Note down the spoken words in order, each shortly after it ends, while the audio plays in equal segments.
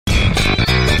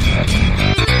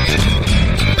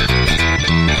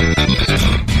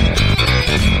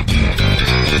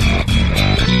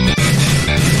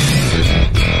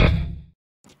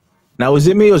Now, was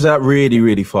it me or was that really,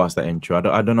 really fast, that intro?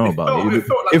 I don't know about it.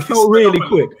 It felt really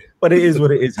quick, but it is what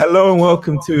it is. Hello and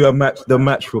welcome to the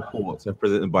match report,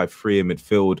 presented by Free in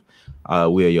Midfield.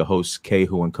 We are your hosts,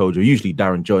 Kehu and Kojo. Usually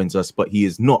Darren joins us, but he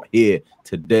is not here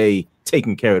today,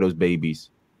 taking care of those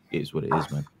babies. It is what it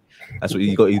is, man. That's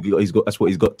what that's what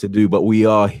he's got to do. But we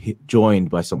are joined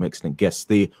by some excellent guests.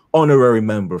 The honorary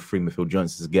member of Free Midfield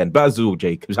joins us again, Basil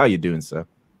Jacobs. How you doing, sir?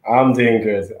 I'm doing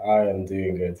good. I am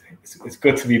doing good. It's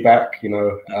good to be back. You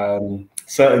know,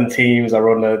 certain teams are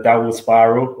on a downward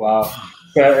spiral, while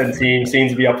certain teams seem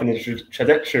to be up in a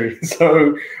trajectory.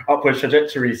 So upward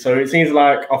trajectory. So it seems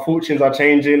like our fortunes are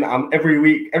changing. Every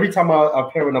week, every time I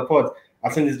appear on a pod,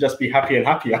 I seem to just be happier and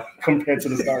happier compared to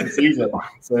the start of the season.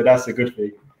 So that's a good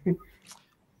thing.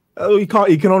 Oh, you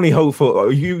can only hope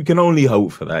for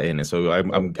that, innit? So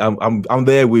I'm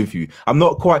there with you.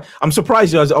 I'm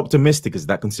surprised you're as optimistic as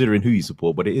that, considering who you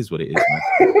support, but it is what it is,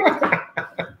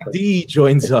 man. D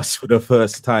joins us for the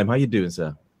first time. How you doing,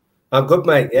 sir? I'm good,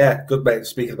 mate. Yeah, good, mate.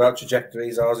 Speaking about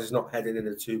trajectories, ours is not heading in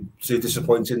a too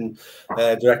disappointing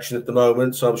direction at the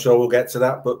moment, so I'm sure we'll get to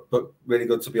that. But really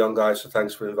good to be on, guys. So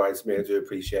thanks for inviting me. I do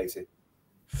appreciate it.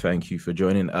 Thank you for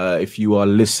joining. If you are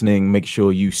listening, make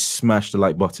sure you smash the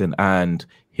like button and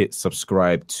hit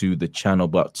subscribe to the channel.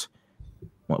 But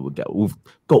we've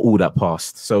got all that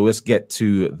past. So let's get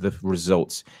to the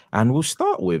results. And we'll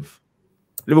start with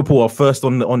Liverpool are first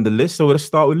on the list. So let's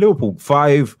start with Liverpool.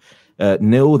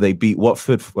 5-0. They beat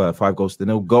Watford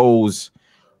 5-0. Goals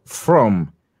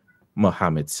from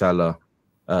Mohamed Salah,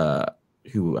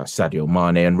 Sadio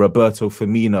Mane, and Roberto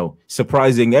Firmino,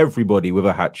 surprising everybody with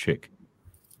a hat-trick.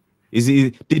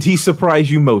 Did he surprise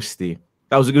you most, Steve?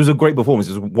 It was a great performance.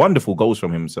 It was wonderful goals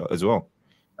from him as well.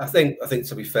 I think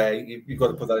to be fair, you've got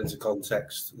to put that into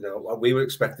context. You know, we were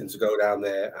expecting to go down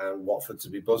there and Watford to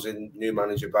be buzzing, new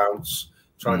manager bounce,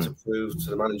 trying to prove to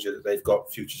the manager that they've got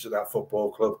futures at that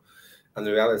football club. And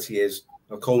the reality is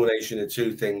a culmination of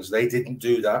two things. They didn't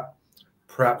do that.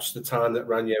 Perhaps the time that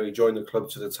Ranieri joined the club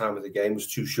to the time of the game was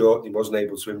too short. He wasn't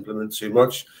able to implement too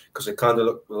much because it kind of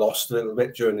looked lost a little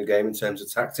bit during the game in terms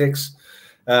of tactics.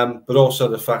 But also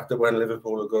the fact that when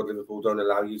Liverpool are good, Liverpool don't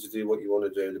allow you to do what you want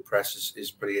to do. The press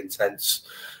is pretty intense.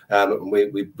 And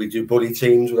we do bully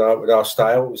teams with our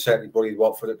style. We certainly bullied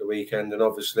Watford at the weekend. And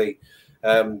obviously,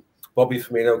 Bobby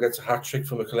Firmino gets a hat-trick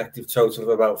from a collective total of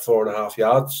about 4.5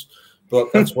 yards.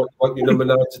 But that's what you're number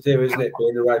 9 to do, isn't it? Be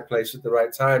in the right place at the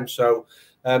right time. So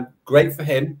great for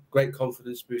him, great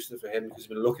confidence booster for him because he's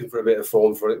been looking for a bit of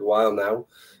form for a little while now.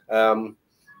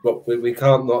 But we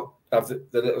can't not have the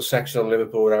little section on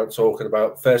Liverpool without talking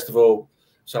about, first of all,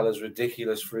 Salah's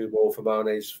ridiculous through ball for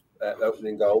Mane's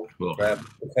opening goal. The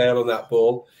curl on that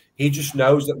ball. He just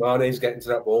knows that Mane's getting to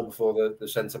that ball before the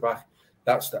centre-back.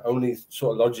 That's the only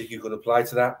sort of logic you can apply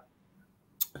to that.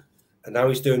 And now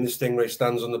he's doing this thing where he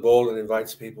stands on the ball and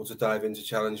invites people to dive into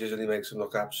challenges and he makes them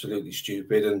look absolutely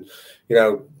stupid. And, you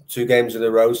know, 2 games in a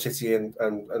row, City and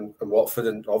Watford,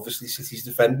 and obviously City's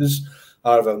defenders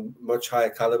are of a much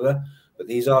higher calibre. But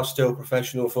these are still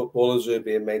professional footballers who are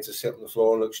being made to sit on the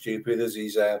floor and look stupid as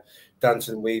he's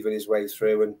dancing and weaving his way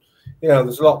through. And, you know,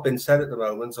 there's a lot been said at the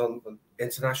moment on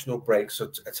international breaks are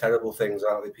terrible things,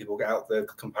 aren't they? People get out the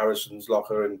comparisons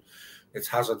locker and it's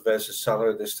Hazard versus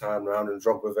Salah this time round and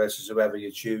Drogba versus whoever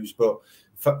you choose. But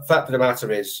fact of the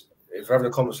matter is, if we're having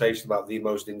a conversation about the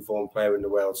most informed player in the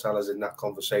world, Salah's in that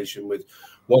conversation with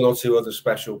 1 or 2 other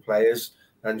special players.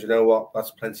 And you know what?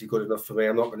 That's plenty good enough for me.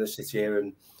 I'm not going to sit here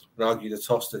and argue the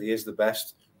toss that he is the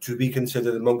best. To be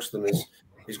considered amongst them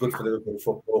is good for Liverpool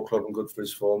Football Club and good for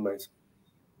his form, mate.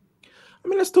 I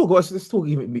mean, let's talk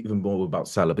even more about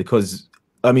Salah because,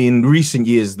 I mean, recent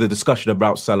years, the discussion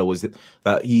about Salah was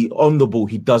that he, on the ball,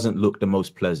 he doesn't look the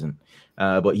most pleasant,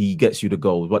 but he gets you the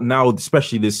goals. But now,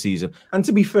 especially this season, and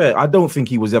to be fair, I don't think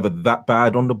he was ever that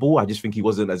bad on the ball. I just think he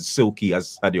wasn't as silky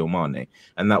as Sadio Mane.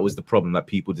 And that was the problem, that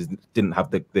people didn't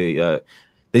have they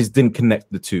just didn't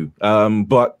connect the two.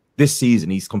 But this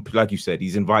season, he's, like you said,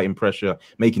 he's inviting pressure,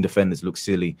 making defenders look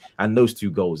silly. And those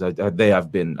 2 goals, they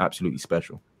have been absolutely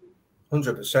special.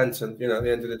 100%, and you know, at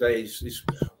the end of the day, he's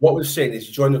what we've seen is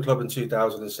he joined the club in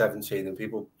 2017, and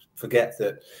people forget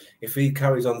that if he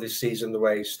carries on this season the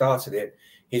way he started it,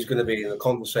 he's going to be in the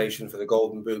conversation for the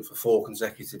Golden Boot for 4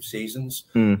 consecutive seasons.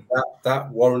 That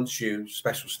warrants you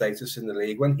special status in the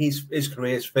league. When his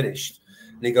career is finished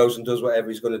and he goes and does whatever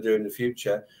he's going to do in the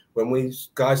future, when we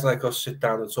guys like us sit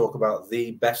down and talk about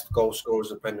the best goal scorers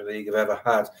the Premier League have ever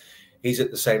had, he's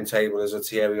at the same table as a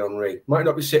Thierry Henry. Might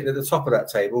not be sitting at the top of that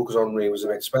table because Henry was a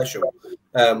bit special,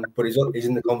 but he's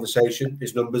in the conversation.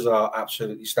 His numbers are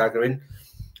absolutely staggering.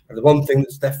 And the one thing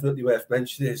that's definitely worth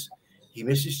mentioning is he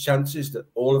misses chances that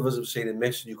all of us have seen him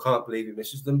miss, and you can't believe he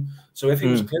misses them. So if he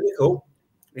was clinical,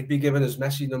 he'd be given us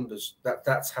Messi numbers. That's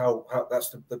that's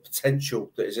the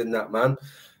potential that is in that man.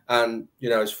 And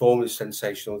his form is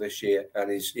sensational this year,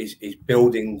 and he's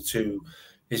building to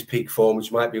his peak form,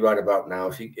 which might be right about now.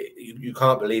 If you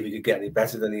can't believe he could get any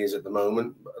better than he is at the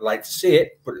moment. I'd like to see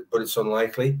it, but it's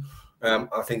unlikely.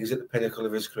 I think he's at the pinnacle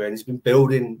of his career, and he's been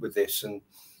building with this.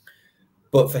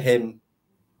 But for him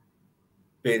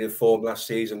being in form last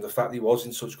season, the fact that he was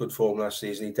in such good form last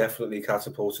season, he definitely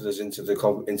catapulted us into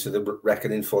the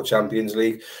reckoning for Champions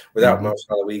League. Without Mo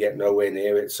Salah, we get nowhere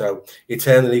near it. So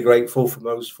eternally grateful for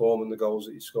Mo's form and the goals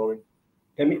that he's scoring.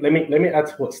 Let me add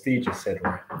to what Steve just said.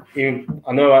 Right,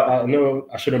 I know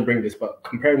I shouldn't bring this, but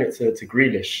comparing it to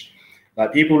Grealish,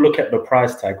 like people look at the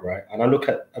price tag, right? And I look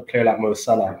at a player like Mo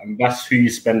Salah, and that's who you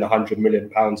spend £100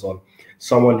 million on.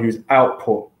 Someone whose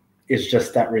output is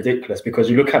just that ridiculous, because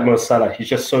you look at Mo Salah, he's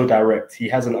just so direct. He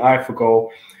has an eye for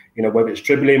goal, whether it's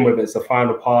dribbling, whether it's a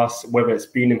final pass, whether it's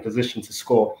being in position to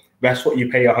score. That's what you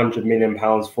pay £100 million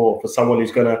for someone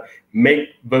who's going to make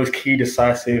those key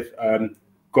decisive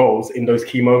goals in those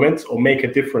key moments, or make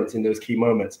a difference in those key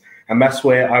moments. And that's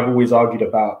where I've always argued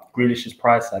about Grealish's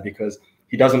price tag, because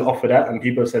he doesn't offer that. And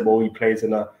people have said, well, he plays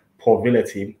in a poor Villa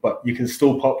team, but you can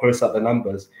still post up the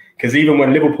numbers, because even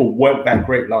when Liverpool weren't that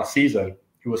great last season,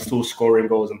 he was still scoring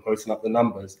goals and posting up the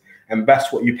numbers. And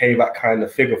that's what you pay that kind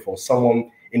of figure for. Someone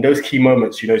in those key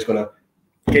moments, is going to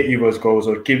get you those goals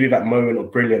or give you that moment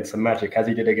of brilliance and magic, as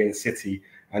he did against City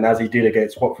and as he did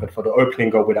against Watford for the opening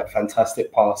goal with that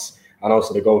fantastic pass and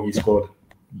also the goal he scored.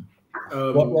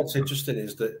 What's interesting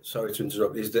is that, sorry to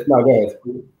interrupt, is that no, go ahead.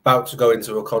 About to go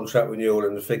into a contract renewal,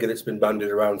 and the figure that's been bandied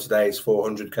around today is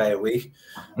 400k a week.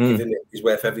 He's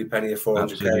worth every penny of 400k.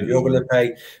 Absolutely. If you're going to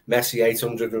pay Messi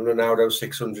 800 and Ronaldo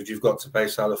 600, you've got to pay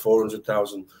Salah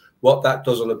 400,000. What that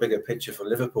does on a bigger picture for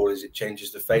Liverpool is it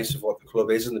changes the face of what the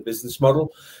club is and the business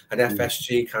model. And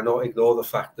FSG cannot ignore the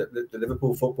fact that the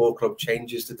Liverpool Football Club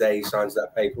changes the day he signs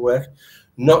that paperwork.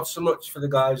 Not so much for the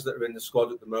guys that are in the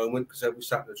squad at the moment, because they'll be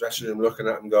sat in the dressing room looking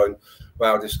at him going,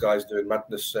 wow, this guy's doing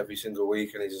madness every single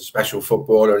week and he's a special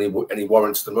footballer and he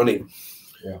warrants the money.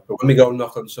 Yeah. But when we go and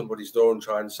knock on somebody's door and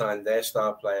try and sign their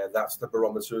star player, that's the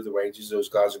barometer of the wages those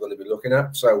guys are going to be looking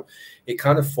at. So it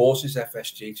kind of forces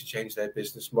FSG to change their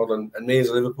business model. And me as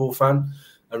a Liverpool fan,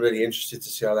 I'm really interested to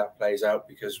see how that plays out,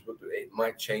 because it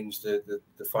might change the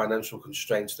financial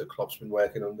constraints that Klopp's been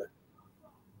working under.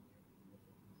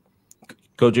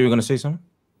 Coach, you were going to say something?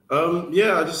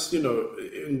 Yeah, I just,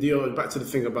 back to the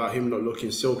thing about him not looking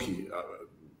silky.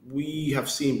 We have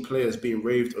seen players being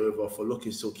raved over for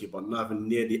looking silky, but not having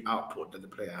near the output that the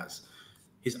player has.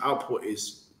 His output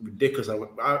is ridiculous.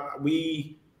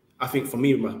 I think for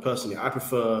me, personally, I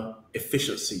prefer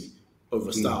efficiency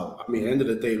over style. I mean, at the end of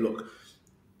the day, look,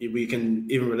 we can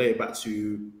even relate it back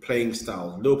to playing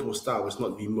style. Liverpool style is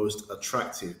not the most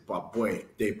attractive, but boy,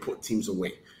 they put teams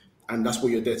away. And that's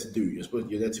what you're there to do.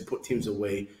 You're there to put teams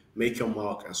away, make your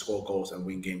mark, and score goals and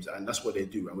win games. And that's what they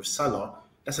do. And with Salah,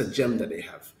 that's a gem that they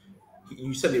have.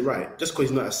 You said it right. Just because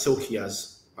he's not as silky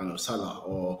as Salah,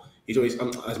 or he's always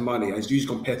as Mane, and he's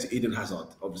usually compared to Eden Hazard.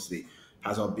 Obviously,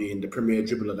 Hazard being the premier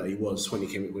dribbler that he was when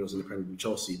he was in the Premier League with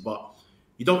Chelsea. But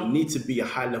you don't need to be a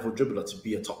high-level dribbler to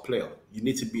be a top player. You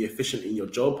need to be efficient in your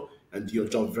job and do your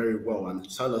job very well. And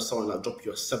Salah is someone that drop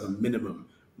you a 7 minimum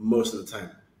most of the time,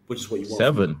 which is what you want.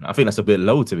 7? I think that's a bit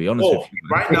low, to be honest with you.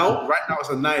 Right now it's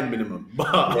a 9 minimum.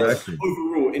 But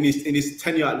overall, in his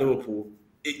tenure at Liverpool,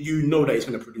 you know that he's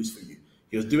going to produce for you.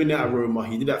 He was doing that at Roma.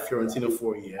 He did that at Fiorentina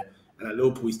for a year. And at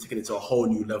Liverpool, he's taking it to a whole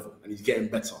new level. And he's getting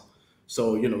better.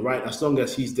 So, right, as long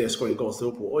as he's there scoring goals,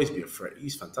 Liverpool will always be a threat.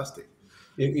 He's fantastic.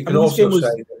 You can also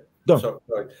say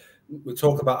that, we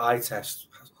talk about eye test.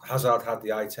 Hazard had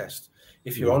the eye test.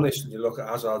 If you're honest and you look at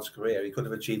Hazard's career, he could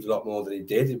have achieved a lot more than he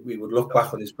did. We would look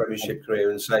back on his Premiership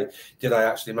career and say, did I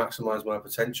actually maximise my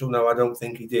potential? No, I don't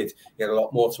think he did. He had a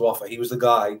lot more to offer. He was the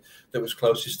guy that was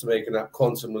closest to making that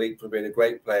quantum leap from being a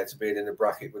great player to being in a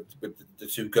bracket with the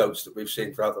two GOATs that we've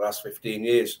seen throughout the last 15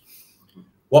 years.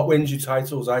 What wins you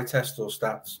titles, eye test or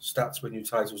stats? Stats win you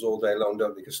titles all day long,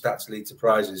 don't they? Because stats lead to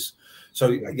prizes. So,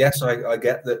 yes, I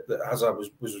get that Hazard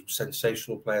was a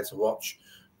sensational player to watch.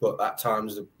 But at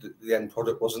times, the end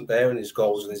product wasn't there, and his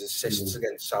goals and his assists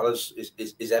against Salah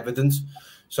is evident.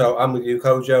 So I'm with you,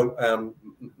 Kojo.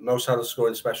 Mo Salah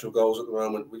scoring special goals at the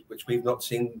moment, which we've not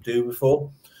seen him do before.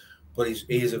 But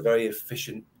he is a very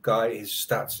efficient guy. His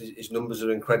stats, his numbers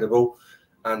are incredible.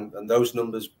 And those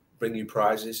numbers bring you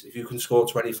prizes. If you can score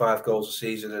 25 goals a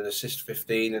season and assist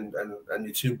 15, and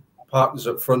your two partners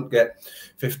up front get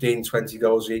 15, 20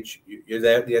 goals each, you're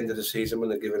there at the end of the season when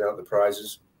they're giving out the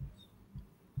prizes.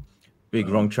 Big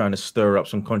Wrong trying to stir up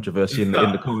some controversy in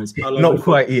the comments. Not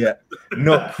quite yet.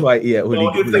 Not quite yet.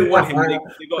 No, if they want him,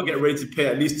 they got to get ready to pay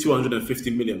at least 250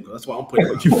 million. That's what I'm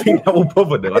putting. Do you think that will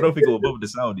bother them? I don't think it will bother the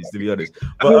Saudis, to be honest.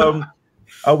 But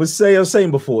I was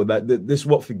saying before that this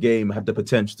Watford game had the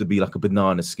potential to be like a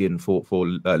banana skin for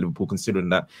Liverpool, considering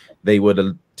that they were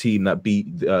the team that beat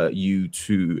you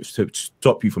to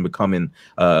stop you from becoming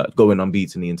going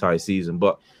unbeaten the entire season.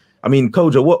 But I mean,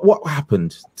 Kojo, what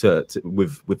happened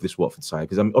with this Watford side?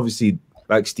 Because obviously,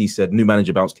 like Steve said, new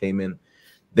manager bounce came in.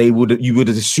 You would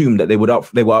have assumed that they were up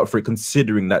for it,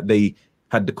 considering that they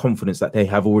had the confidence that they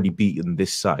have already beaten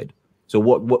this side. So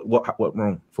what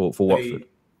wrong for Watford?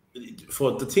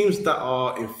 For the teams that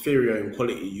are inferior in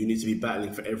quality, you need to be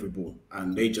battling for every ball,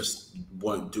 and they just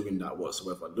weren't doing that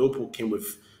whatsoever. Liverpool came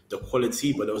with the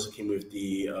quality, but they also came with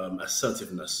the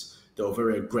assertiveness. They were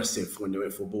very aggressive when they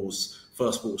went for balls,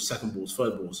 first balls, second balls,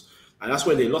 third balls, and that's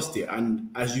where they lost it. And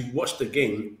as you watch the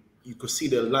game, you could see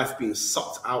their life being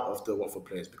sucked out of the Watford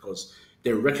players because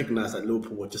they recognised that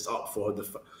Liverpool were just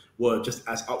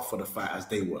as up for the fight as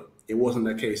they were. It wasn't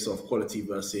a case of quality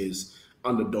versus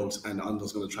underdogs and the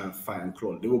underdogs going to try and fight and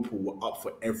claw. Liverpool were up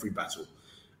for every battle,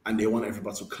 and they won every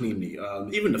battle cleanly.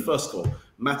 Even the first goal,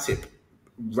 Matip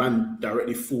ran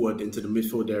directly forward into the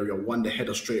midfield area, won the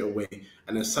header straight away,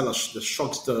 and then Salah just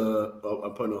shrugs the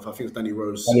opponent off. I think it's Danny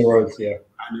Rose. Danny Rose, yeah.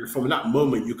 And from that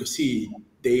moment, you could see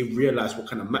they realised what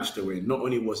kind of match they were in. Not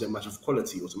only was it a match of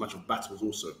quality, it was a match of battles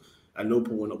also. And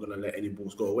Liverpool were not going to let any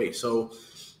balls go away. So,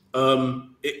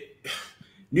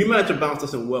 new manager bounce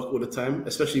doesn't work all the time,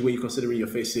 especially when you're considering you're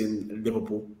facing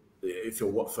Liverpool. If you're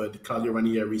Watford, Claudio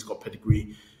Ranieri's got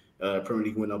pedigree, Premier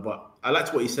League winner. But I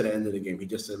liked what he said at the end of the game. He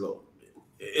just said, look,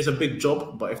 it's a big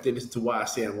job, but if they listen to what I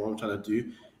say and what I'm trying to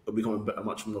do, it'll become a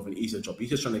much more of an easier job. He's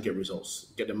just trying to get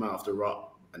results, get them out of the rut,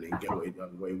 and then get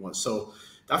what he wants. So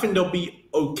I think they'll be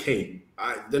okay.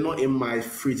 They're not in my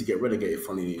free to get relegated,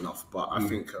 funnily enough, but I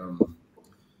think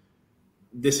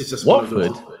this is just Watford. One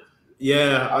of those.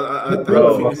 Yeah, I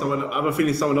have a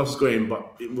feeling someone else is going,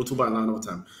 but we'll talk about it another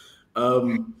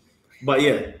time. But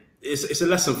yeah, it's a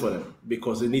lesson for them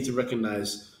because they need to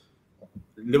recognise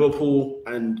Liverpool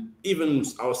and even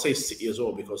I would say City as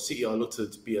well, because City are looked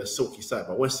to be a silky side.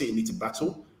 But when City need to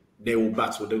battle, they will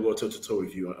battle. They'll go toe to toe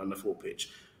with you on the full pitch.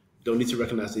 They'll need to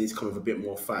recognise they need to come with a bit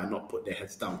more fight, not put their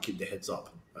heads down, keep their heads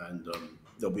up, and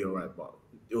they'll be all right. But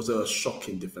it was a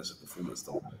shocking defensive performance,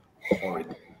 though.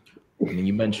 Horrid. I mean,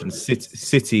 you mentioned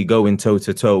City going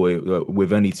toe-to-toe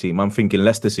with any team. I'm thinking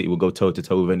Leicester City will go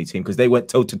toe-to-toe with any team because they went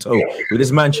toe-to-toe with this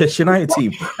Manchester United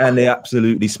team and they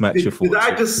absolutely smashed your foot. Did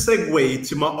I just segue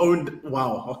to my own...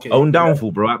 Wow, okay. Own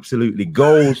downfall, bro, absolutely.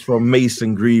 Goals from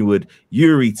Mason Greenwood,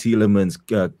 Yuri Tielemans,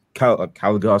 Calgar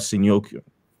Sinokyu.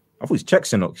 I thought it's Czech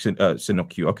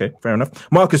Sinokyu. Okay, fair enough.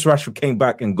 Marcus Rashford came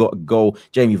back and got a goal.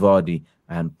 Jamie Vardy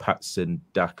and Patson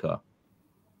Daka.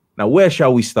 Now, where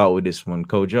shall we start with this one,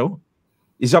 Kojo?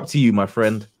 It's up to you, my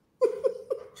friend.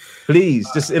 Please,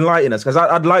 just enlighten us, because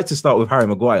I'd like to start with Harry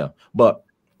Maguire, but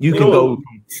you can go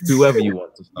whoever you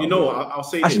want to start. I'll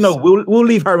say actually, no, we'll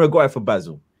leave Harry Maguire for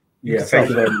Basil. Yeah, thank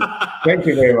you very much. Thank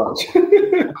you very much.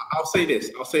 I'll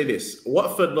say this.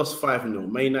 Watford lost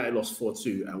 5-0, Man United lost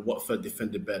 4-2, and Watford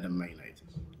defended better than Man United.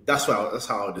 That's how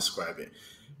I'll describe it.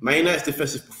 Man United's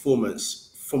defensive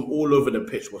performance from all over the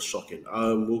pitch was shocking.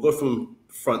 We'll go from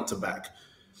front to back.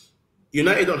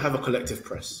 United don't have a collective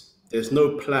press. There's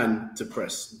no plan to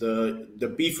press.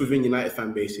 The beef within United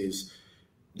fan base is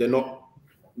they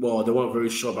weren't very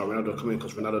sure about Ronaldo coming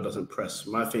because Ronaldo doesn't press.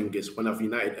 My thing is, when have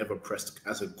United ever pressed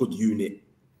as a good unit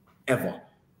ever?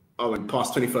 And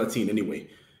past 2013 anyway.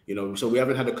 So we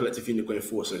haven't had a collective unit going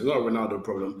forward. So it's not a Ronaldo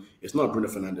problem. It's not a Bruno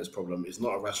Fernandes problem. It's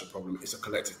not a Rashford problem. It's a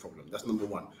collective problem. That's number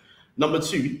one. Number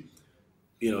two,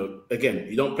 again,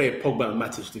 you don't play Pogba and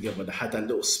Matic together. They had that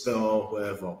little spell,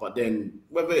 whatever. But then,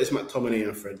 whether it's McTominay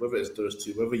and Fred, whether it's those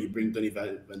two, whether you bring Donny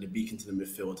van de Beek into the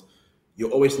midfield,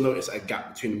 you'll always notice a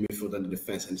gap between the midfield and the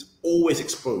defense, and it's always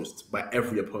exposed by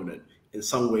every opponent in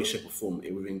some way, shape, or form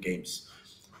within games.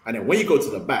 And then when you go to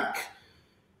the back,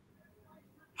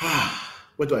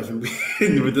 where do I even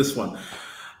begin with this one?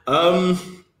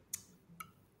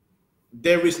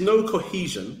 There is no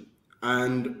cohesion,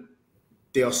 and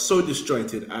they are so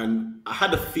disjointed, and I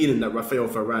had a feeling that Rafael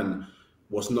Varane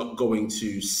was not going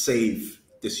to save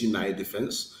this United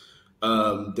defense.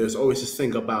 There's always this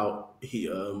thing about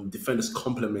defenders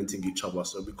complementing each other.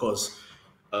 So because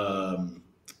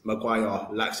Maguire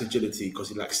lacks agility, because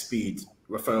he lacks speed,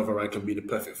 Rafael Varane can be the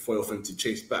perfect foil for him to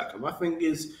chase back. And my thing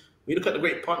is, when you look at the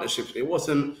great partnerships, it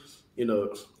wasn't,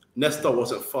 Nesta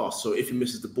wasn't fast. So if he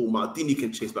misses the ball, Maldini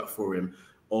can chase back for him.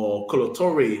 Or Colo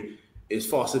Torre is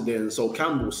faster than Sol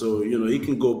Campbell. So, he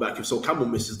can go back. If Sol Campbell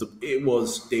misses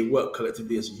they work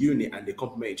collectively as a unit and they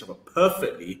complement each other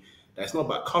perfectly. It's not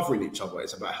about covering each other.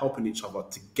 It's about helping each other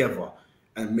together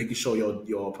and making sure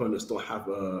your opponents don't have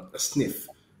a sniff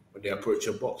when they approach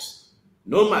your box.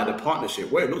 No matter the partnership,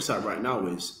 what it looks like right now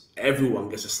is everyone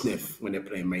gets a sniff when they're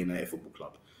playing Man United Football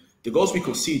Club. The goals we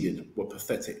conceded were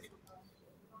pathetic.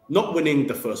 Not winning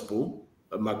the first ball,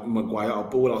 Maguire, a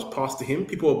ball that was passed to him.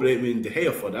 People were blaming De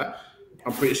Gea for that.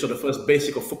 I'm pretty sure the first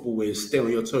basic of football is stay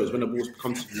on your toes. When the ball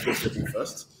comes to you, go to the ball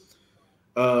first.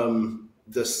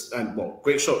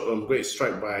 Great shot, great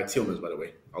strike by Tillmans, by the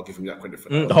way. I'll give him that credit for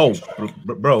that.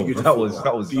 Bro,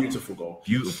 that was beautiful goal.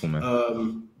 Beautiful,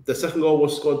 man. The second goal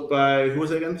was scored by who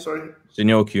was it again? Sorry,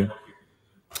 Zinyoku.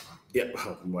 Yeah,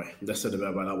 oh boy, that's said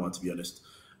about that one, to be honest.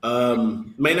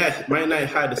 Man United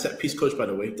had a set piece coach, by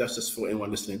the way. That's just for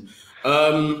anyone listening.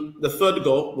 The third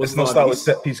goal was. Let's not start with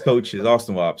set piece coaches.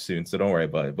 Arsenal are up soon, so don't worry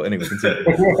about it. But anyway, continue.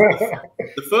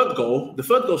 The third goal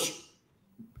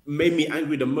made me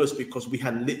angry the most because we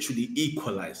had literally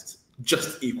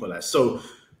just equalized. So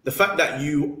the fact that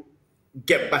you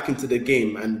get back into the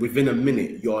game and within a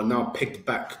minute you are now picked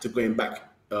back to going back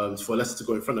for Leicester to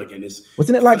go in front again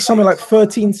wasn't it like something like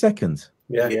 13 seconds?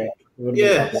 Yeah,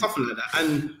 something like that.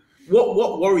 And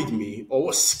what worried me or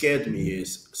what scared me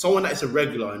is someone that is a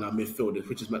regular in our midfield,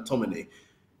 which is McTominay.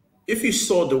 If you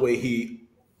saw the way he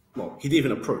didn't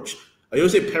even approach.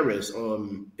 Jose Perez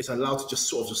is allowed to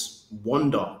just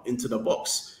wander into the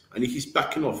box, and he's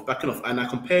backing off. And I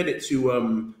compared it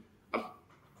to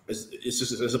it's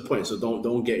just there's a point, so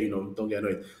don't get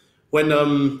annoyed. When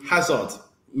Hazard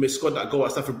scored that goal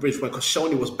at Stamford Bridge, when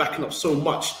Koscielny was backing up so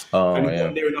much, and he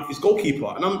wasn't near enough his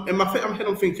goalkeeper, and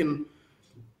I'm thinking,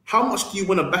 how much do you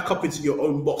want to back up into your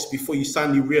own box before you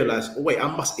suddenly realize, oh wait, I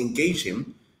must engage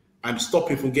him and stop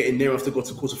him from getting near enough to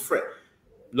cause a threat?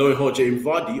 Lo and behold, Jamie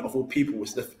Vardy, of all people,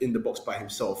 was left in the box by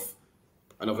himself.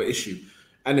 Another issue.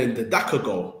 And then the Daka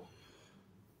goal.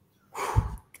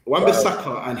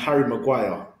 Wan-Bissaka and Harry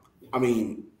Maguire. I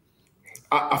mean,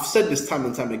 I've said this time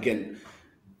and time again.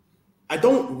 I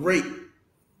don't rate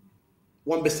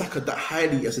Wan-Bissaka that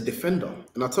highly as a defender.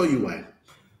 And I'll tell you why.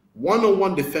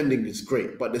 One-on-one defending is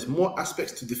great, but there's more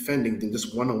aspects to defending than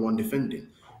just one-on-one defending.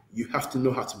 You have to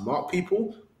know how to mark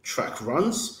people, track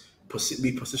runs,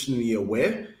 be positionally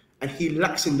aware, and he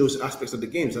lacks in those aspects of the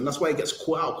games, and that's why he gets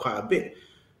caught out quite a bit.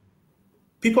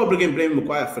 People are blaming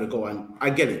Maguire for the goal, and I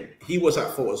get it. He was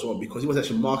at fault as well because he was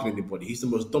actually marking anybody. He's the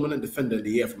most dominant defender of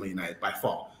the year for Man United by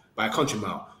far, by a country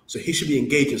mile. So he should be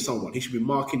engaging someone. He should be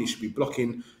marking. He should be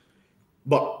blocking.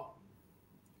 But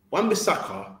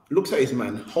Wan-Bissaka looks at his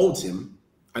man, holds him,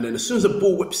 and then as soon as the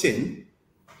ball whips in,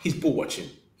 he's ball watching.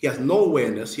 He has no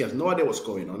awareness. He has no idea what's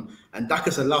going on. And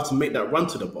Daka's allowed to make that run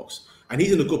to the box. And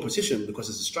he's in a good position because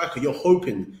as a striker, you're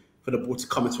hoping for the ball to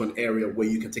come into an area where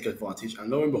you can take advantage. And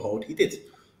lo and behold, he did.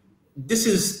 This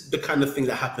is the kind of thing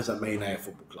that happens at Man United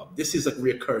Football Club. This is a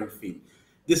recurring theme.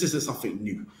 This isn't something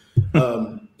new.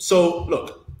 So,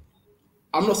 look,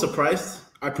 I'm not surprised.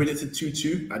 I predicted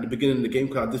 2-2 at the beginning of the game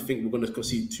because I did think we're going to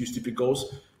concede 2 stupid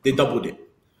goals. They doubled it.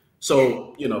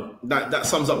 So, that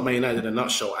sums up Man United in a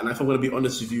nutshell. And if I'm going to be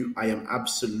honest with you, I am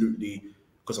absolutely,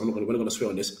 because we're not going to swear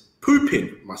on this,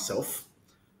 pooping myself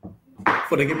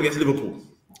for the game against Liverpool.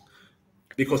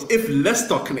 Because if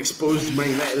Leicester can expose Man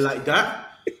United like that,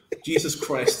 Jesus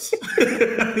Christ,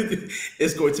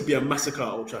 it's going to be a massacre at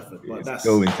Old Trafford. But it's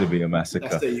going to be a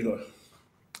massacre. There you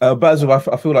go. Basil, I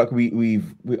feel like we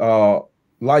are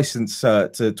licensed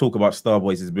to talk about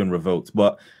Starboys has been revoked,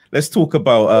 but let's talk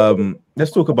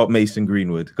about Mason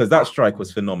Greenwood because that strike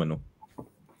was phenomenal. Do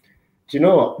you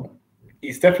know what?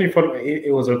 It's definitely fun.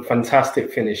 It was a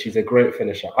fantastic finish. He's a great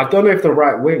finisher. I don't know if the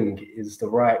right wing is the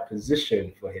right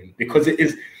position for him because it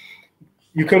is.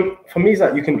 For me, it's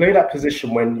like you can play that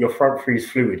position when your front three is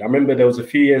fluid. I remember there was a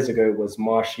few years ago. It was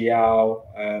Martial.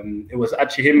 It was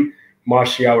actually him,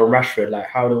 Martial, and Rashford. Like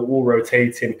how they were all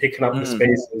rotating, picking up the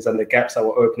spaces and the gaps that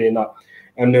were opening up.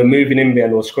 And they're moving in there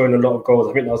and were scoring a lot of goals.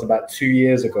 I think that was about 2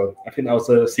 years ago. I think that was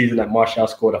the season that Martial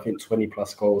scored, I think, 20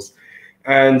 plus goals.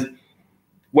 And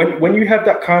when you have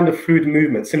that kind of fluid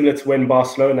movement, similar to when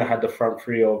Barcelona had the front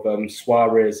three of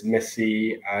Suarez,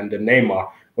 Messi, and Neymar,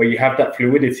 where you have that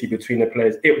fluidity between the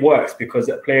players, it works because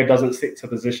that player doesn't stick to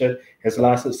position, has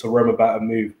license to roam about and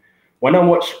move. When I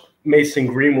watch Mason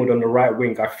Greenwood on the right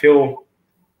wing, I feel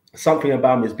something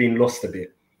about him is being lost a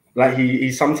bit. Like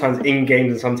he's sometimes in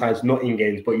games and sometimes not in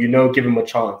games, but give him a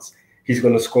chance, he's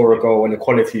going to score a goal and the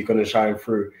quality is going to shine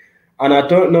through. And I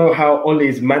don't know how Ole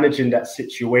is managing that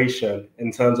situation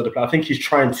in terms of the play. I think he's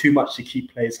trying too much to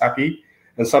keep players happy.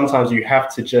 And sometimes you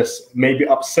have to just maybe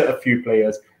upset a few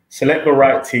players select the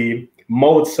right team,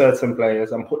 mold certain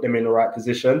players, and put them in the right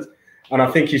positions. And I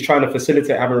think he's trying to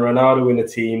facilitate having Ronaldo in the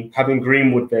team, having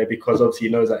Greenwood there, because obviously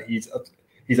he knows that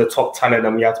he's a top talent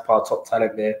and we have to put our top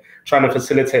talent there. Trying to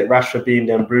facilitate Rashford being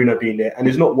there and Bruno being there, and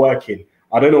it's not working.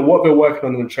 I don't know what they're working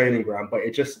on the training ground, but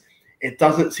it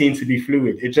doesn't seem to be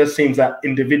fluid. It just seems that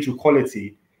individual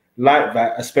quality like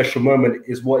that, a special moment,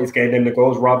 is what is getting them the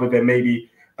goals, rather than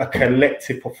maybe a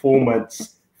collective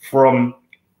performance from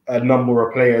a number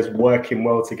of players working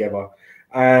well together.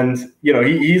 And, you know,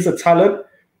 he's a talent.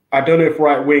 I don't know if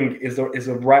right wing is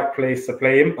a right place to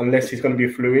play him unless he's going to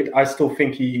be fluid. I still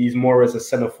think he's more as a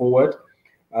centre forward.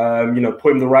 You know,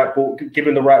 put him the right ball, give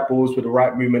him the right balls with the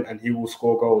right movement, and he will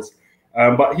score goals.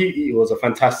 But he was a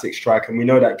fantastic striker, and we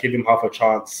know that give him half a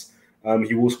chance,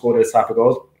 he will score those type of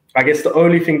goals. I guess the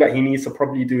only thing that he needs to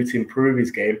probably do to improve his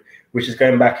game, which is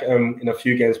going back in a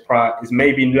few games prior, is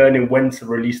maybe learning when to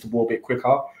release the ball a bit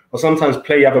quicker, or sometimes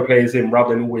play other players in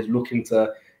rather than always looking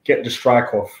to get the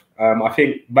strike off. I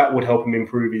think that would help him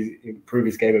improve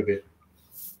his game a bit.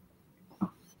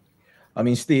 I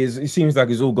mean, Steve, it seems like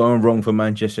it's all going wrong for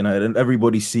Manchester United, and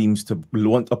everybody seems to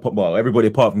want to put, well, everybody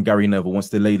apart from Gary Neville wants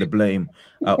to lay the blame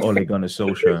at Ole Gunnar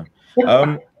Solskjaer.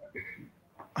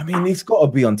 I mean, it's got to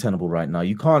be untenable right now.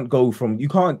 You can't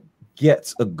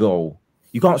get a goal,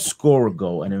 you can't score a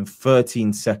goal, and then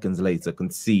 13 seconds later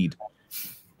concede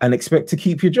and expect to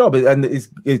keep your job. And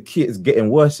it's getting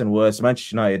worse and worse.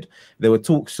 Manchester United, there were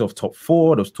talks of top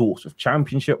four, there was talks of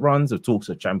championship runs, there were talks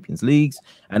of Champions Leagues,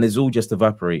 and it's all just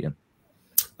evaporating.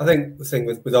 I think the thing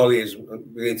with Ollie is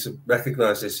we need to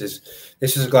recognise this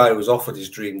is a guy who was offered his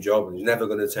dream job and he's never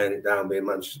going to turn it down being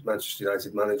Manchester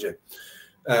United manager.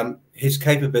 His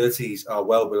capabilities are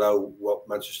well below what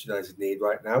Manchester United need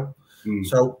right now.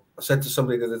 So I said to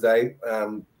somebody the other day,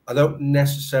 I don't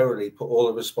necessarily put all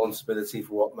the responsibility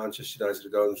for what Manchester United are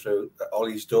going through at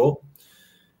Ollie's door.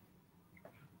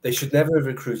 They should never have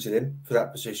recruited him for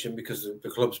that position because the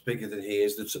club's bigger than he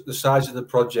is. The size of the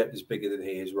project is bigger than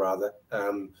he is, rather.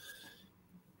 And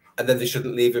then they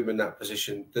shouldn't leave him in that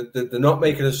position. They're not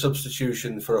making a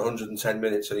substitution for 110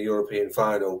 minutes in a European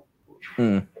final.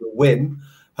 Win,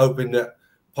 hoping that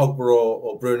Pogba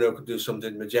or Bruno could do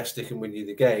something majestic and win you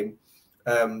the game,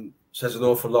 says an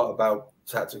awful lot about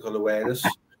tactical awareness.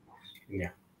 Yeah.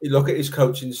 You look at his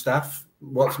coaching staff.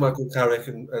 What's Michael Carrick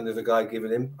and the guy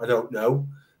giving him? I don't know.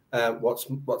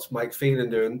 What's Mike Phelan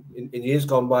doing? In years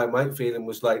gone by, Mike Phelan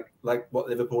was like what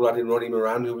Liverpool had in Ronnie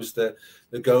Moran, who was the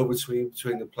go-between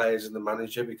the players and the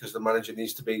manager, because the manager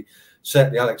needs to be,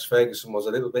 certainly Alex Ferguson was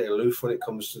a little bit aloof when it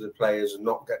comes to the players and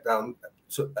not get down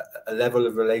to a level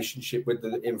of relationship with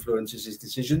that influences his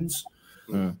decisions.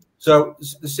 So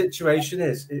the situation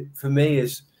is, for me,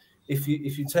 is if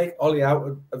you take Ollie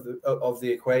out of the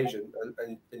equation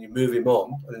and you move him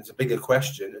on, and it's a bigger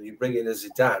question, and you bring in a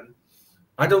Zidane,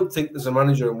 I don't think there's a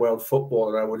manager in world football,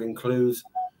 and I would include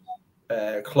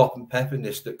Klopp and Pep in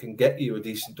this, that can get you a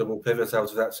decent double pivot out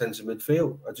of that centre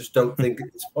midfield. I just don't think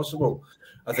it's possible.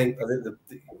 I think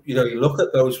you look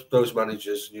at those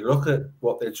managers and you look at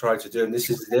what they try to do, and this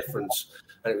is the difference.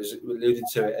 And it was alluded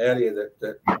to it earlier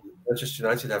that Manchester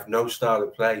United have no style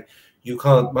of play. You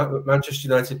can't. Manchester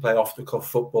United play off-the-cuff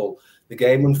football. The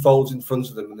game unfolds in front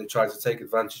of them, and they try to take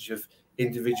advantage of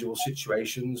individual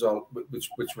situations which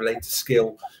relate to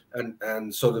skill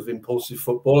and sort of impulsive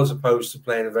football, as opposed to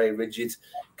playing a very rigid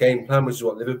game plan, which is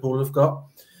what Liverpool have got.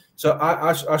 So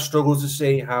I struggle to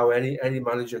see how any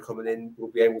manager coming in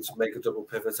will be able to make a double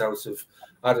pivot out of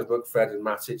Adam McFred and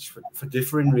Matic for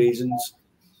differing reasons.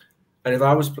 And if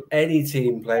I was any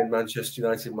team playing Manchester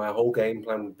United, my whole game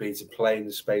plan would be to play in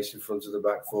the space in front of the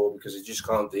back four, because they just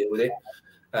can't deal with it.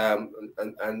 And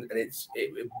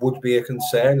it would be a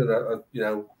concern.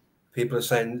 And people are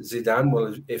saying Zidane.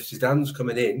 Well, if Zidane's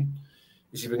coming in,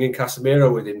 is he bringing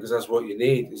Casemiro with him, because that's what you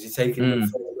need? Is he taking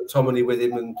McTominay with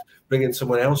him and bringing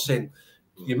someone else in?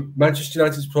 Manchester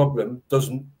United's problem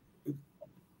doesn't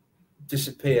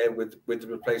disappear with the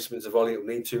replacements of Ollie. It'll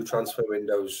need 2 transfer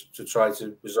windows to try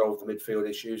to resolve the midfield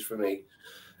issues for me.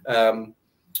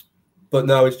 But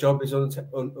no, his job is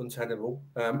untenable.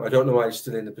 I don't know why he's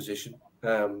still in the position.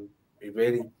 He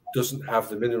really doesn't have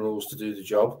the minerals to do the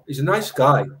job. He's a nice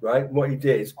guy, right? And what he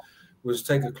did was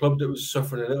take a club that was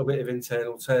suffering a little bit of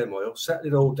internal turmoil, settle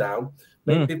it all down,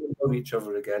 make people know each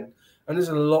other again. And there's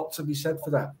a lot to be said for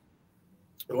that.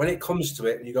 But when it comes to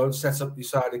it, and you go and set up your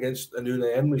side against a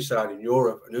Unai Emery side in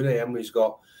Europe, and Unai Emery's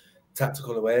got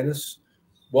tactical awareness.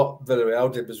 What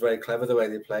Villarreal did was very clever, the way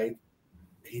they played.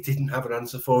 He didn't have an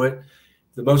answer for it.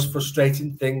 The most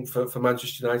frustrating thing for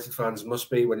Manchester United fans must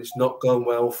be when it's not going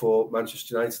well for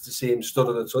Manchester United to see him stood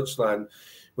on the touchline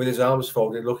with his arms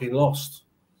folded, looking lost.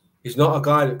 He's not a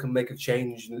guy that can make a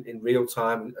change in real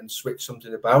time and switch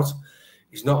something about.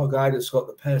 He's not a guy that's got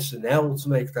the personnel to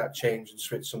make that change and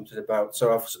switch something about.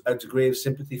 So I've a degree of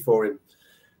sympathy for him.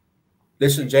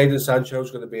 Listen, Jadon Sancho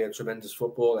is going to be a tremendous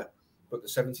footballer, but the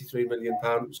 £73 million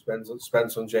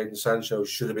spent on Jadon Sancho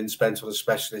should have been spent on a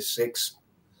specialist 6.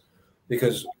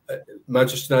 Because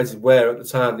Manchester United were, at the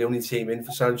time, the only team in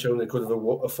for Sancho, and they could have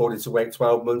afforded to wait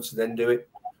 12 months and then do it.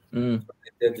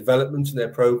 Their development and their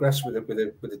progress with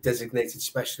a designated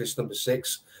specialist number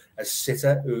 6, a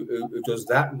sitter who does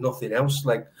that, nothing else,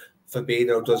 like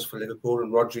Fabinho does for Liverpool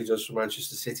and Rodri does for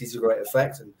Manchester City to great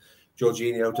effect, and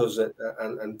Jorginho does it,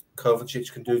 and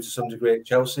Kovacic can do to some degree at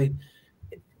Chelsea.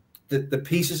 The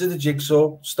pieces of the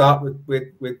jigsaw start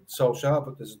with Solskjaer,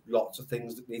 but there's lots of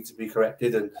things that need to be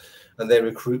corrected, and their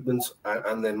recruitment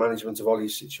and their management of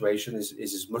Ollie's situation is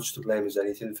as much to blame as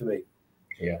anything for me.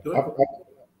 Yeah.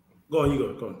 Go on, you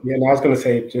go on. Yeah, no, I was going to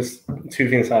say just 2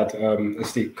 things I'd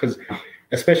Steve, because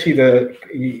especially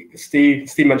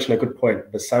Steve mentioned a good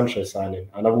point, the Sancho signing,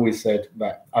 and I've always said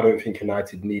that I don't think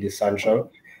United needed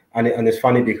Sancho. And it's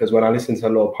funny because when I listen to a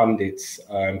lot of pundits,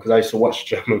 because I used to watch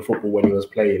German football when he was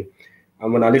playing,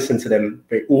 and when I listened to them,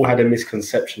 they all had a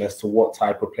misconception as to what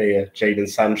type of player Jadon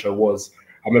Sancho was.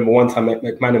 I remember one time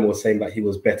McManaman was saying that he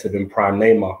was better than prime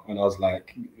Neymar, and I was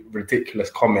like, ridiculous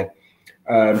comment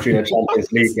during the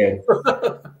Champions League game.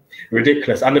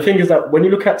 Ridiculous. And the thing is that when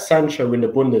you look at Sancho in the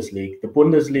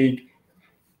Bundesliga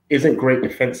isn't great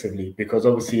defensively, because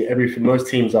obviously most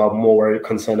teams are more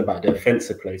concerned about the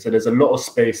offensive play. So there's a lot of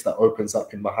space that opens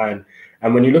up in behind.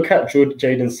 And when you look at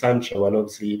Jadon Sancho, and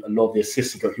obviously a lot of the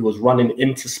assists he was running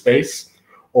into space,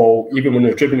 or even when he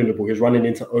was dribbling the ball, he was running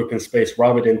into open space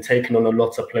rather than taking on a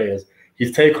lot of players.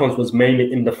 His take-ons was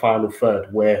mainly in the final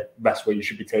third, where that's where you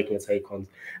should be taking the take-ons.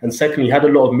 And secondly, he had a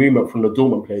lot of movement from the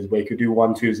Dortmund players, where he could do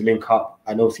 1-2s, link up,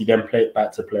 and obviously then play it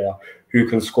back to player who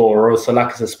can score. Or also,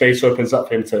 like I said, space opens up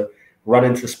for him to run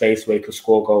into space where he could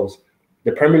score goals.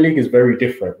 The Premier League is very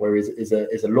different, where it's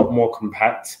a lot more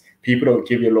compact. People don't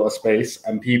give you a lot of space,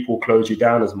 and people close you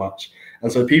down as much.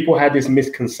 And so people had this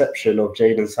misconception of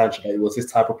Jadon Sancho, that he was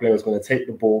this type of player who was going to take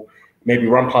the ball, maybe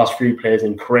run past 3 players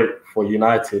and create for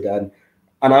United.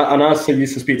 And I also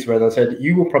used to speak to him, and I said,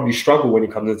 you will probably struggle when he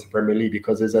comes into the Premier League,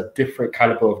 because there's a different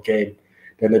caliber of game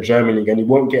than the German League, and he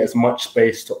won't get as much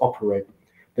space to operate.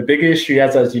 The bigger issue he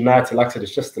has as United, like I said,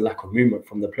 is just the lack of movement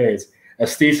from the players.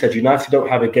 As Steve said, United don't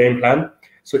have a game plan.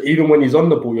 So even when he's on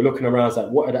the ball, you're looking around like,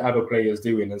 what are the other players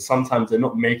doing? And sometimes they're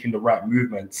not making the right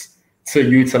movements to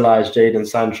utilize Jadon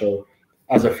Sancho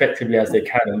as effectively as they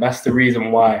can. And that's the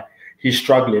reason why he's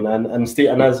struggling. And Steve,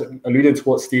 and as alluding to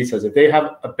what Steve says, if they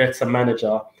have a better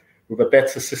manager with a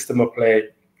better system of play,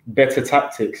 better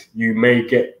tactics, you may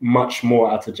get much more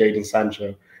out of Jadon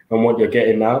Sancho than what you're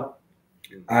getting now.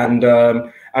 And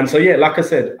so, yeah, like I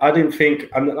said, I didn't think,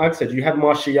 and like I said, you had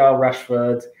Martial,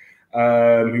 Rashford,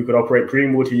 who could operate,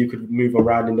 Greenwood, who you could move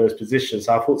around in those positions.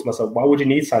 So I thought to myself, why would you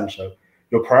need Sancho?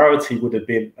 Your priority would have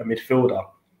been a midfielder.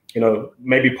 You know,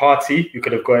 maybe Partey, you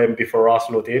could have got him before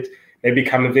Arsenal did. Maybe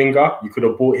Camavinga, you could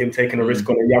have bought him, taking a risk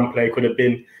on a young player. Could have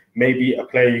been maybe a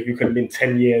player who could have been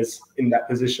 10 years in that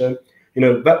position. You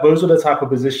know, those are the type of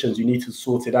positions you need to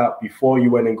sort it out before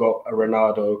you went and got a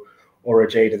Ronaldo or a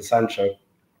Jadon Sancho.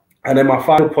 And then my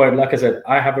final point, like I said,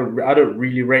 I don't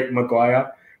really rate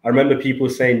Maguire. I remember people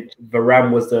saying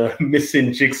Varane was the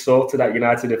missing jigsaw to that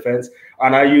United defense.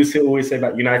 And I used to always say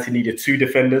that United needed 2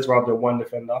 defenders rather than 1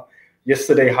 defender.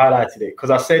 Yesterday highlighted it, because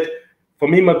I said, for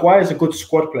me, Maguire is a good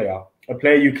squad player, a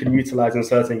player you can utilize in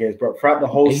certain games. But throughout the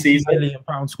whole season, £80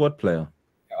 million squad player.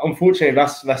 Unfortunately,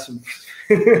 that's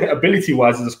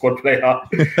ability-wise as a squad player.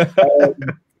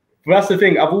 But that's the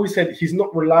thing. I've always said he's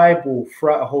not reliable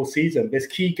throughout a whole season. There's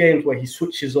key games where he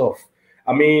switches off.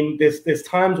 I mean, there's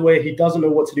times where he doesn't know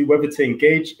what to do, whether to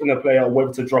engage in a player or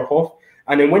whether to drop off.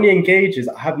 And then when he engages,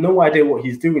 I have no idea what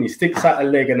he's doing. He sticks out a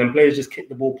leg and then players just kick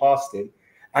the ball past him.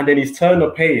 And then his turn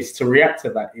of pace to react to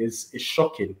that is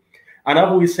shocking. And I've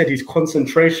always said his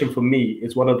concentration for me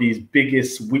is one of his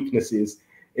biggest weaknesses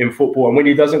in football. And when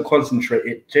he doesn't concentrate,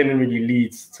 it generally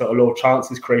leads to a lot of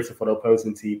chances created for the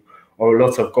opposing team or a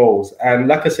lot of goals. And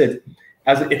like I said,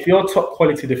 if you're a top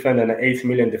quality defender and an 80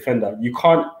 million defender, you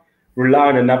can't rely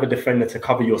on another defender to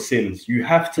cover your sins. You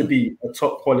have to be a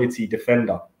top quality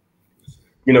defender.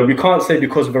 You know, we can't say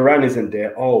because Varane isn't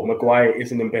there, oh, Maguire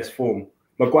isn't in best form.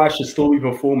 Maguire should still be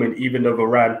performing even though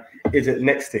Varane isn't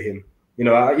next to him. You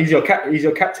know, he's your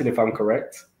captain, if I'm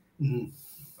correct. Mm-hmm.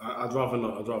 I'd rather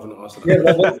not answer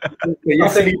that. Yeah,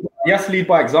 he has to lead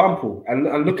by example.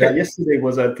 And look at yesterday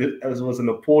was an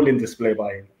appalling display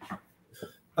by him.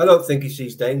 I don't think he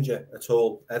sees danger at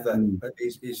all, ever.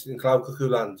 He's in Cloud Cuckoo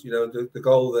land. You know, the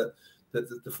goal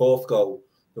the fourth goal,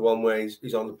 the one where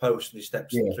he's on the post and he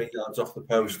steps 3 yards off the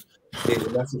post. There's a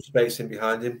massive space in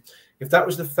behind him. If that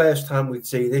was the first time we'd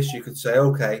see this, you could say,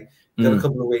 okay, got a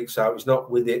couple of weeks out, he's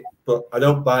not with it. But I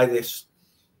don't buy this.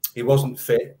 He wasn't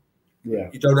fit. Yeah.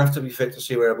 You don't have to be fit to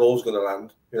see where a ball's going to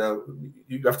land. You know,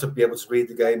 you have to be able to read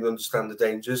the game and understand the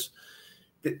dangers.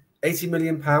 £80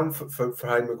 million for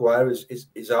Harry Maguire is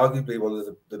arguably one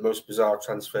of the most bizarre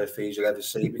transfer fees you'll ever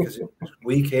see, because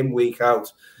week in, week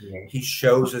out, he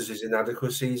shows us his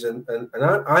inadequacies. And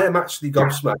I am actually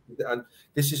gobsmacked. And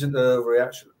this isn't an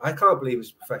overreaction. I can't believe he's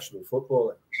a professional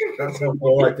footballer. That's how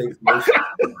poor I think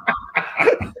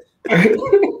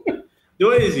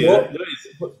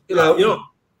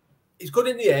he's good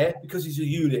in the air because he's a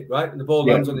unit, right? And the ball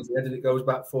lands on his head and it goes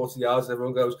back 40 yards. And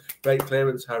everyone goes, great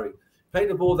clearance, Harry. Playing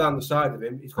the ball down the side of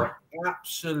him, he's got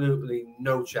absolutely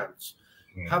no chance.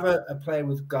 Have a player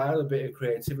with guile, a bit of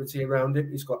creativity around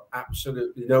him, he's got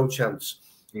absolutely no chance.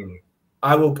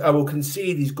 I will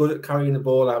concede he's good at carrying the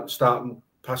ball out and starting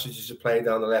passages of play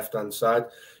down the left-hand side.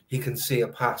 He can see a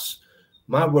pass.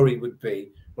 My worry would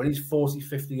be when he's 40,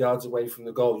 50 yards away from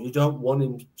the goal, you don't want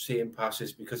him seeing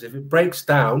passes, because if it breaks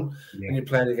down and you're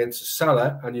playing against a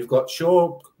Salah and you've got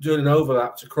Shaw doing an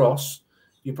overlap to cross,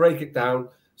 you break it down.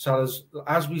 Salah's,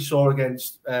 as we saw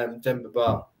against Demba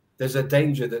Ba, there's a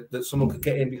danger that someone could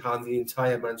get in behind the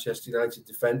entire Manchester United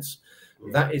defence.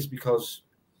 That is because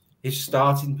his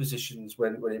starting positions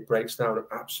when it breaks down are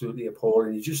absolutely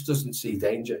appalling. He just doesn't see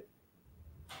danger.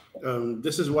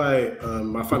 This is why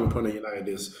my final point on United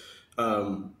is,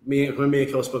 when me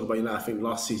and Kel spoke about United, I think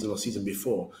last season or season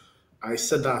before, I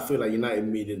said that I feel like United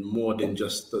needed more than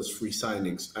just those 3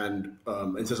 signings, and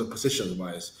in terms of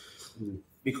positions-wise,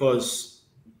 because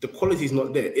the quality is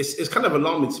not there. It's kind of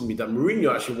alarming to me that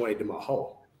Mourinho actually wanted him at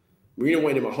Hull. Mourinho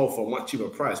wanted him at Hull for a much cheaper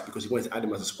price because he wanted to add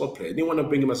him as a squad player. He didn't want to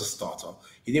bring him as a starter.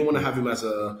 He didn't want to have him as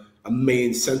a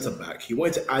main centre-back. He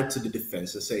wanted to add to the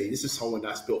defence and say, this is someone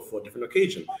that's built for a different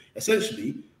occasion.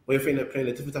 Essentially, when you're playing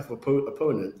a different type of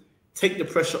opponent, take the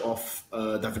pressure off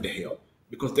David De Gea.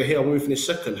 Because De Gea, when we finished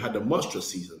second, had a monstrous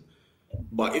season.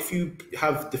 But if you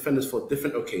have defenders for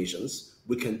different occasions,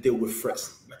 we can deal with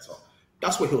threats better.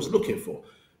 That's what he was looking for.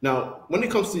 Now, when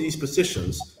it comes to these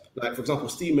positions, like, for example,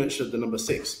 Steve mentioned the number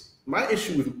 6. My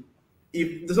issue with,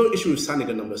 there's no issue with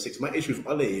signing a number 6. My issue with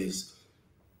Ole is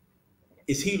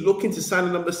he looking to sign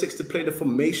a number 6 to play the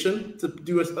formation, to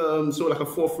do a sort of like a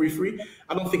 4-3-3?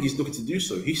 I don't think he's looking to do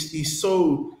so. He's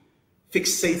so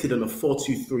fixated on a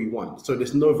 4-2-3-1, so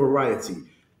there's no variety.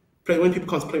 When people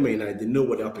come to play Man United, they know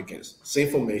what they're up against. Same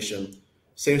formation,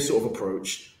 same sort of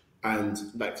approach, and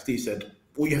like Steve said,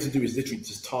 all you have to do is literally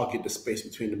just target the space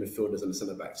between the midfielders and the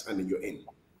centre-backs, and then you're in.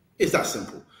 It's that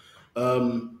simple.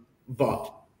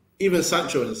 But even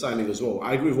Sancho is a signing as well.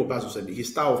 I agree with what Basil said. His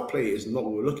style of play is not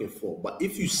what we're looking for. But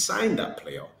if you sign that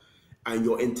player and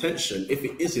your intention, if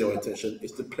it is your intention,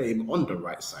 is to play him on the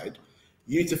right side,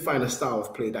 you need to find a style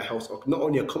of play that helps not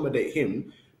only accommodate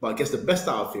him, but gets the best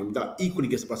out of him, that equally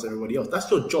gets the best out of everybody else. That's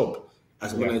your job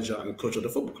as a manager and coach of the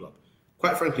football club.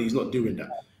 Quite frankly, he's not doing that.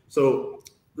 So,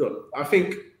 look, I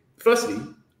think, firstly,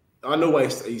 I know why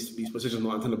his position is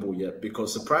not untenable yet,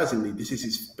 because surprisingly, this is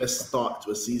his best start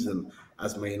to a season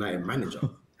as Man United manager.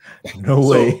 No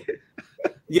way.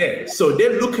 Yeah, so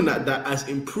they're looking at that as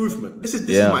improvement. This is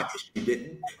my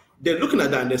issue. They're looking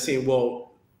at that and they're saying,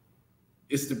 well,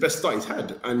 it's the best start he's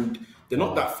had. And they're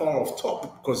not that far off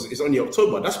top because it's only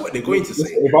October. That's what they're going to say.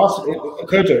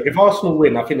 If Arsenal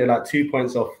win, I think they're like 2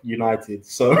 points off United.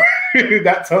 So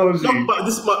that tells you. No, but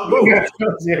this is that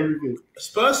tells you everything.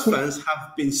 Spurs fans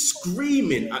have been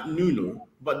screaming at Nuno,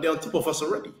 but they're on top of us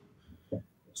already.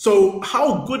 So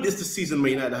how good is the season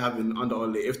Man United having under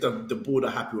Ole if the board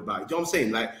are happy about it? Do you know what I'm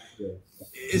saying? Like,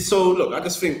 so look, I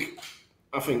think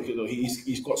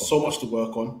he's got so much to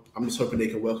work on. I'm just hoping they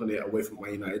can work on it away from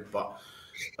Man United. But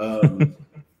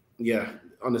yeah,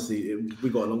 honestly, we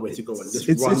got a long way to go.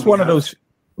 It's one of those,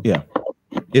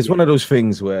 it's one of those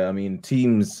things where, I mean,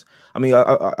 teams. I mean,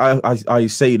 I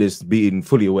say this being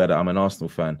fully aware that I'm an Arsenal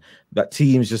fan, that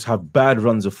teams just have bad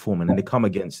runs of form and then they come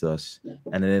against us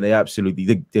and then they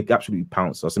absolutely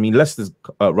pounce us. I mean, Leicester's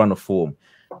run of form,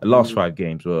 the last 5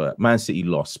 games were Man City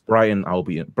lost, Brighton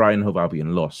Hove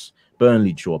Albion lost,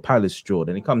 Burnley draw, Palace draw.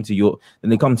 Then they come to you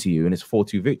and it's a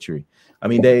 4-2 victory. I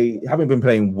mean, they haven't been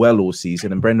playing well all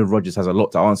season, and Brendan Rodgers has a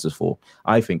lot to answer for,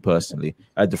 I think personally,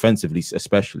 defensively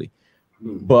especially.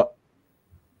 But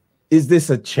is this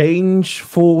a change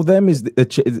for them? Is there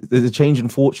a change in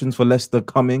fortunes for Leicester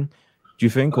coming, do you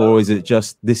think? Or is it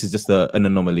just, this is just an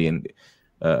anomaly and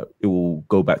it will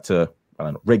go back to, I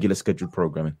don't know, regular scheduled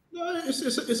programming? No,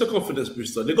 it's a confidence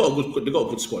booster. They got a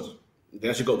good squad. They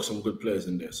actually got some good players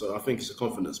in there, so I think it's a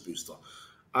confidence booster.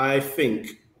 I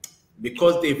think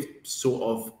because they've sort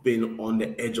of been on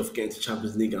the edge of getting to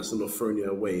Champions League and sort of throwing it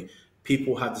away,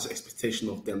 people have this expectation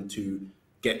of them to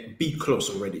be close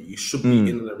already. You should be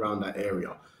in and around that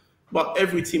area. But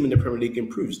every team in the Premier League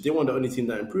improves. They weren't the only team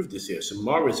that improved this year. So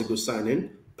Mara is a good signing.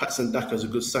 Patson Daka is a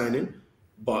good signing.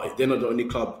 But they're not the only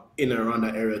club in and around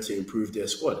that area to improve their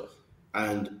squad.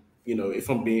 And, you know, if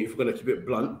we're going to keep it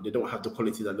blunt, they don't have the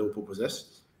quality that Liverpool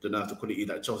possess. They don't have the quality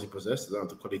that Chelsea possess. They don't have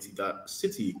the quality that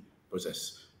City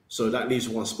possess. So that leaves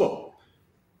one spot.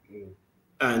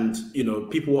 And, you know,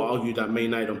 people will argue that Man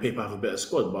United on paper have a better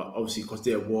squad, but obviously because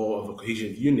they're more of a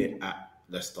cohesion unit at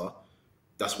Leicester,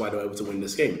 that's why they're able to win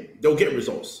this game. They'll get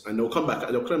results and they'll come back,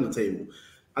 they'll climb the table.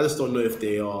 I just don't know if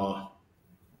they are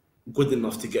good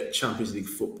enough to get Champions League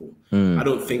football. I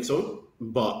don't think so,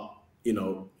 but, you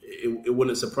know, it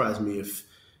wouldn't surprise me if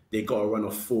they got a run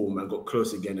of form and got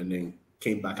close again and then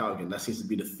came back out again. That seems to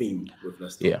be the theme with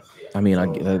Leicester. Yeah, I mean,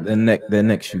 their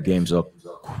next few games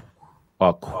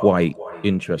are quite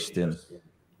interesting.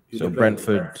 So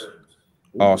Brentford,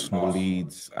 Arsenal,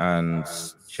 Leeds, and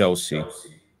Chelsea.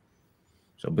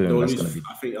 So boom, that's going to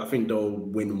be. I think they'll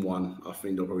win one. I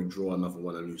think they'll probably draw another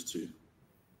one and lose two.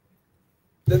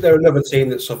 They're another team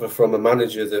that suffer from a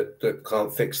manager that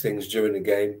can't fix things during the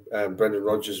game. Brendan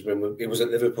Rodgers, when he was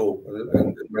at Liverpool,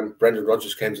 and when Brendan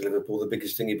Rodgers came to Liverpool, the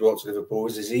biggest thing he brought to Liverpool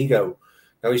was his ego.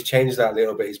 Now he's changed that a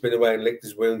little bit. He's been away and licked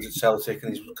his wounds at Celtic,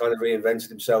 and he's kind of reinvented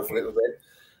himself a little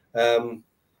bit.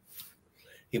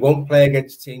 He won't play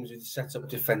against teams who set up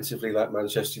defensively like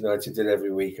Manchester United did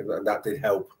every week, and that did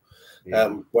help.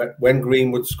 Yeah. When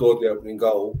Greenwood scored the opening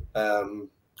goal,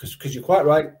 because you're quite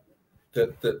right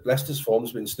that Leicester's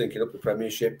form's been stinking up the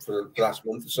Premiership for the last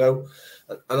month or so,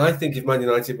 and I think if Man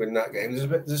United win that game,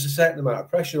 there's a certain amount of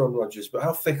pressure on Rodgers. But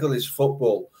how fickle is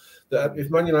football? That if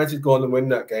Man United go on and win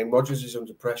that game, Rodgers is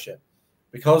under pressure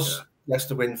because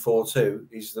Leicester win 4-2.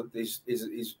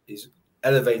 He's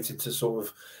elevated to sort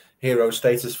of hero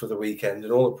status for the weekend,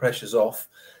 and all the pressure's off.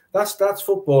 That's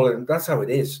football, and that's how it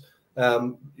is.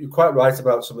 You're quite right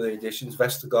about some of the additions.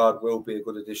 Vestergaard will be a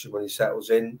good addition when he settles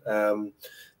in.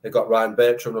 They've got Ryan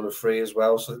Bertrand on a free as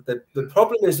well. So the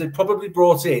problem is they probably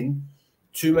brought in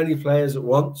too many players at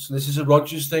once. And this is a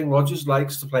Rodgers thing. Rodgers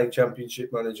likes to play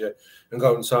Championship manager and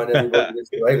go and sign everybody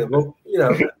that's available. You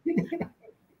know,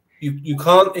 you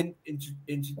can't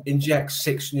inject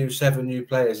 7 new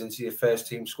players into your first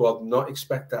team squad and not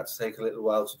expect that to take a little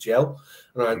while to gel.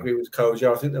 And I agree with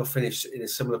Kojo. I think they'll finish in a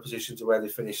similar position to where they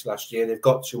finished last year. They've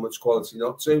got too much quality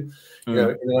not to. You know,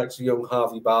 in the likes of young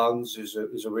Harvey Barnes, who's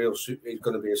a real he's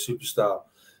going to be a superstar.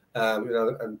 You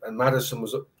know, and Maddison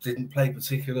didn't play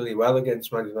particularly well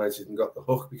against Man United and got the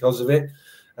hook because of it.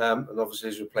 And obviously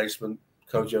his replacement,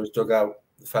 Kojo's dug out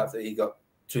the fact that he got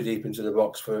too deep into the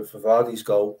box for Vardy's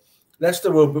goal.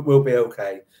 Leicester will be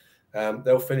okay.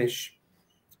 They'll finish.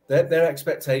 Their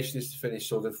expectation is to finish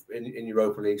sort of in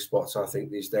Europa League spots. I think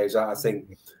these days. I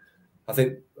think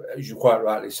as you quite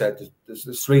rightly said,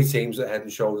 there's 3 teams that are head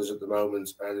and shoulders at the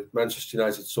moment, and if Manchester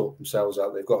United sort themselves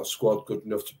out, they've got a squad good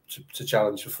enough to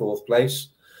challenge for 4th place.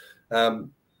 You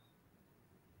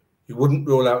wouldn't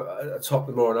rule out a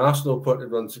Tottenham or an Arsenal putting a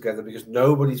run together because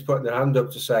nobody's putting their hand up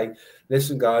to say,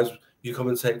 "Listen, guys, you come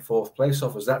and take 4th place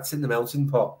off us." That's in the melting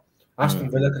pot.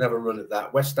 Aston Villa can have a run at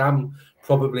that. West Ham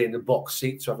probably in the box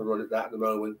seat to have a run at that at the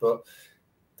moment, but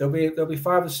there'll be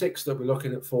 5 or 6 that'll be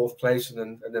looking at 4th place,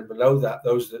 and then below that,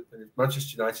 those that if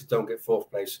Manchester United don't get 4th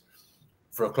place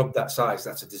for a club that size,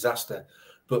 that's a disaster.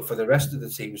 But for the rest of the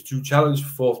teams to challenge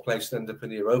for 4th place and end up in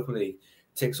the Europa League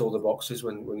ticks all the boxes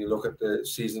when you look at the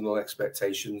seasonal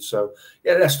expectations. So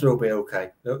yeah, Leicester will be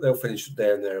okay. They'll finish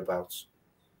there and thereabouts.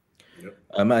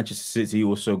 Manchester City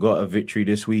also got a victory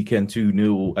this weekend,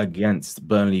 2-0 against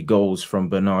Burnley. Goals from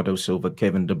Bernardo Silva,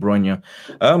 Kevin De Bruyne.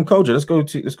 Kojo,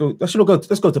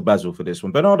 let's go to Basil for this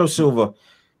one. Bernardo Silva.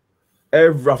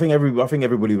 I think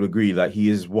everybody would agree that he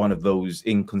is one of those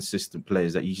inconsistent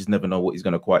players that you just never know what he's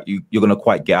going to you're going to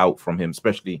quite get out from him,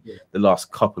 especially the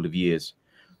last couple of years.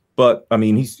 But I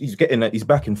mean, he's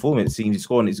back in form. It seems he's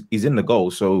scoring. He's in the goal,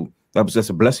 so that's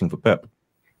a blessing for Pep.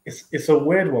 It's a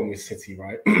weird one with City,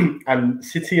 right? And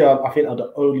City are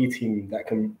the only team that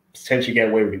can potentially get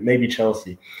away with it. Maybe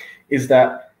Chelsea. Is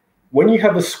that when you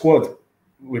have a squad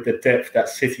with the depth that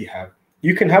City have,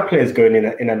 you can have players going in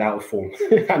and out of form,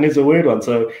 and it's a weird one.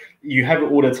 So you have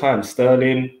it all the time.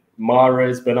 Sterling,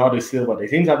 Mahrez, Bernardo Silva. They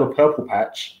seem to have a purple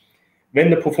patch.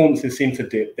 Then the performances seem to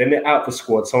dip. Then they're out the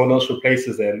squad. Someone else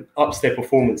replaces them, ups their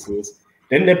performances.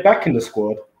 Then they're back in the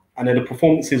squad, and then the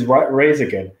performances raise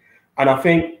again. And I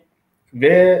think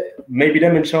maybe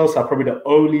them and Chelsea are probably the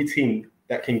only team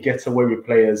that can get away with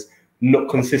players not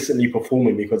consistently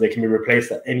performing, because they can be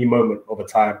replaced at any moment of a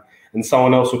time, and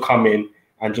someone else will come in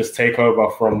and just take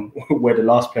over from where the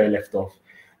last player left off.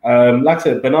 Like I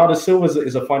said, Bernardo Silva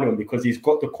is a funny one because he's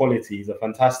got the quality. He's a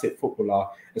fantastic footballer,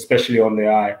 especially on the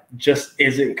eye. Just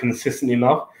isn't consistent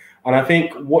enough. And I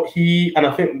think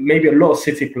I think maybe a lot of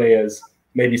City players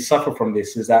maybe suffer from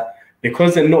this, is that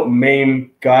because they're not main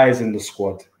guys in the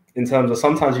squad, in terms of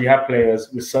sometimes you have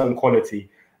players with certain quality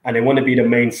and they want to be the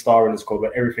main star in the squad,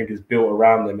 but everything is built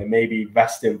around them, and maybe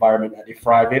that's the environment that they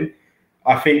thrive in.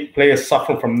 I think players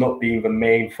suffer from not being the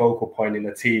main focal point in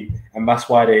the team, and that's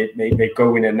why they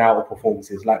go in and out of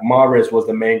performances. Like Mahrez was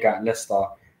the main guy at Leicester,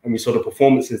 and we saw the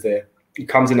performances there. He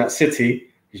comes in at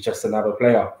City, he's just another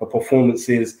player. The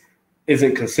performances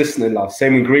isn't consistent enough.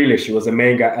 Same with Grealish, he was the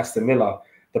main guy at Aston Villa.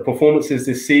 The performances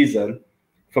this season,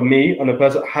 for me, on a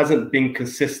person, hasn't been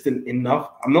consistent enough.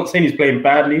 I'm not saying he's playing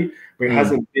badly, but it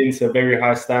hasn't been to a very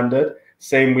high standard.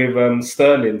 Same with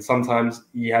Sterling. Sometimes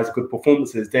he has good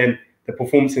performances, then the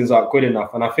performances aren't good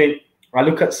enough. And I think I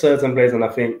look at certain players and I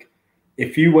think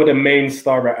if you were the main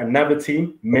star at another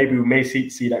team, maybe we may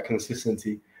see that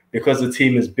consistency because the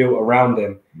team is built around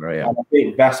them. Right, yeah. And I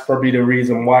think that's probably the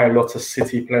reason why a lot of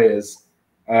City players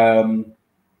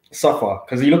suffer.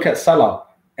 Because you look at Salah,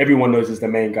 everyone knows he's the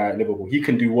main guy at Liverpool. He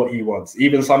can do what he wants.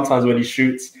 Even sometimes when he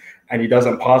shoots and he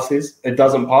doesn't pass, it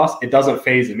doesn't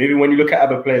faze him. Even when you look at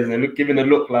other players and they're giving a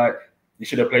look like, you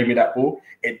should have played me that ball,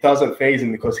 it doesn't faze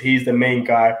him because he's the main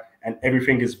guy and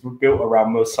everything is built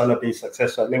around Mo Salah being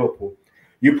successful at Liverpool.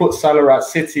 You put Salah at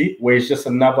City, where he's just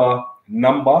another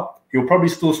number, he'll probably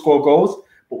still score goals,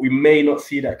 but we may not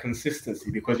see that consistency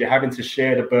because you're having to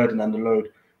share the burden and the load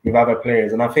with other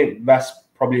players. And I think that's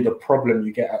probably the problem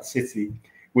you get at City,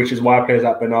 which is why players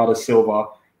like Bernardo Silva,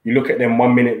 you look at them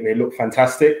 1 minute and they look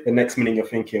fantastic, the next minute you're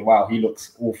thinking, wow, he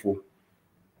looks awful.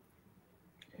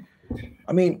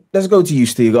 I mean, let's go to you,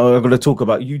 Steve. I'm going to talk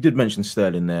about, you did mention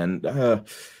Sterling there, and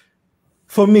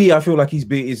for me, I feel like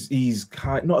he's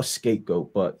kind, not a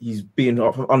scapegoat, but he's being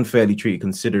unfairly treated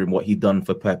considering what he done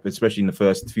for Pep, especially in the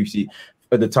first few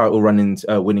the title running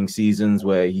winning seasons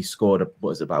where he scored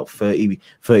about 30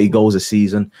 goals a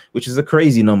season, which is a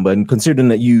crazy number. And considering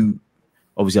that you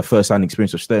obviously have first-hand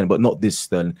experience with Sterling, but not this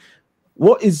Sterling,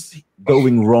 what is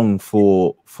going wrong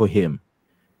for him?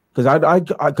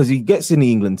 Because he gets in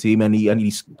the England team and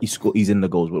he's in the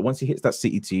goals, but once he hits that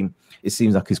City team, it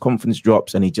seems like his confidence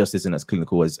drops and he just isn't as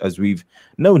clinical as we've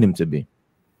known him to be.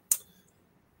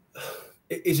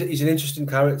 He's an interesting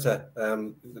character.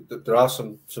 There are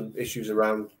some issues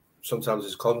around sometimes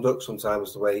his conduct,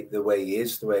 sometimes the way he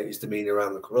is, the way his demeanour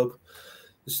around the club.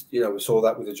 You know, we saw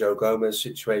that with the Joe Gomez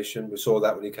situation. We saw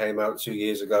that when he came out 2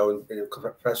 years ago in a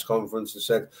press conference and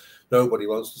said, nobody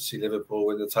wants to see Liverpool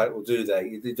win the title, do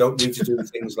they? They don't need to do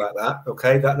things like that,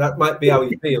 okay? That might be how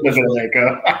he feels. All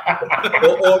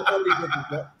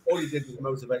he did was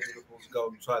motivate Liverpool to go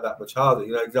and try that much harder.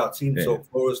 You know, our team talked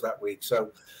for us that week.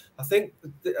 So I think,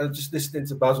 just listening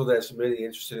to Basil there, some really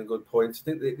interesting and good points.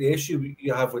 I think the issue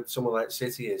you have with someone like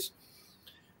City is,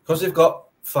 because they've got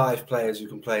 5 players who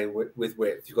can play with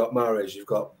width. You've got Mahrez, you've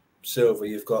got Silva,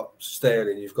 you've got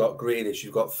Sterling, you've got Grealish,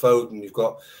 you've got Foden, you've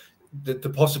got the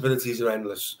possibilities are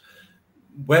endless.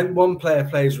 When one player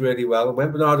plays really well, and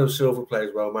when Bernardo Silva plays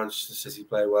well, Manchester City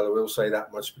play well, I will say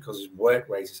that much because his work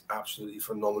rate is absolutely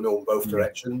phenomenal in both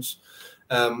directions.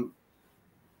 Pep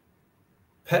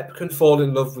can fall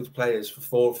in love with players for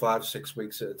 4, 5, 6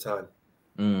 weeks at a time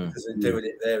because they're doing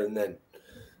it there and then.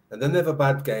 And then they have a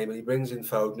bad game and he brings in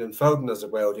Foden, and Foden has a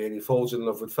worldie and he falls in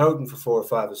love with Foden for 4 or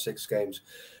 5 or 6 games.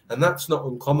 And that's not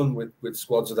uncommon with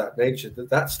squads of that nature.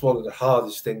 That's one of the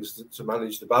hardest things to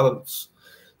manage the balance.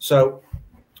 So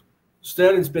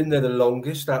Sterling's been there the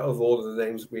longest out of all of the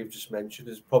names that we've just mentioned.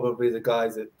 Is probably the guy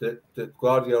that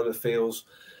Guardiola feels,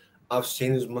 I've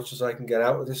seen as much as I can get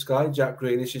out of this guy. Jack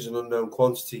Grealish is an unknown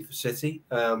quantity for City.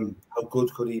 How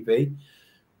good could he be?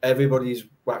 Everybody's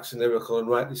waxing lyrical, and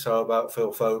rightly so, about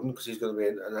Phil Foden because he's going to be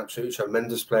an absolutely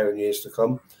tremendous player in years to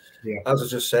come. Yeah. As I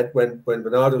just said, when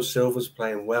Bernardo Silva's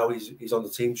playing well, he's on the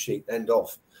team sheet, end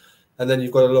off. And then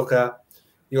you've got to look at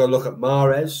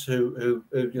Mahrez, who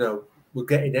you know, will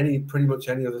get in pretty much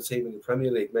any other team in the Premier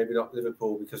League. Maybe not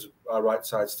Liverpool because our right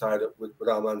side's tied up with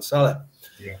our man Salah.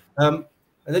 Yeah. And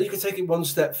then you can take it one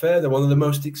step further. One of the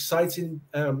most exciting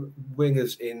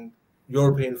wingers in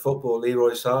European football,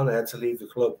 Leroy Sané, had to leave the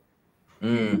club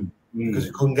because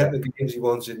he couldn't get the games he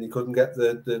wanted, and he couldn't get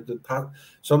the pat.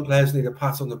 Some players need a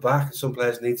pat on the back, and some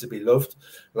players need to be loved.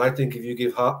 And I think if you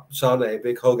give Sané a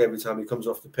big hug every time he comes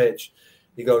off the pitch,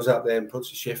 he goes out there and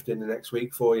puts a shift in the next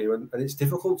week for you. And it's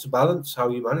difficult to balance how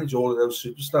you manage all of those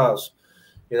superstars.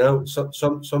 You know,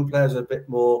 some players are a bit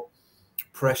more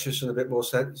precious and a bit more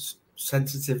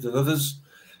sensitive than others.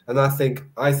 And I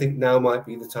think now might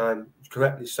be the time,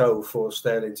 correctly so, for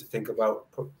Sterling to think about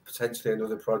potentially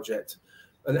another project.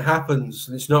 And it happens,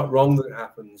 and it's not wrong that it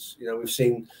happens. You know, we've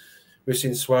seen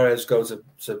Suarez go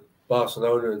to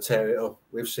Barcelona and tear it up.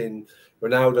 We've seen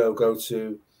Ronaldo go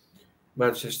to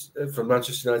from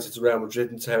Manchester United to Real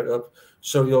Madrid and tear it up.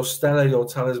 So your stellar, your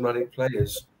talismanic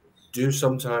players do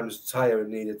sometimes tire and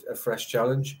need a fresh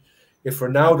challenge. If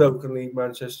Ronaldo can leave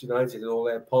Manchester United and all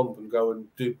their pomp and go and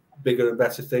do bigger and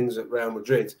better things at Real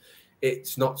Madrid,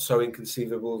 it's not so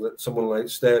inconceivable that someone like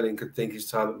Sterling could think his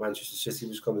time at Manchester City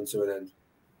was coming to an end.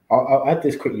 I'll add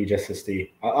this quickly, just to Steve.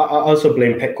 I also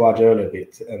blame Pep Guardiola a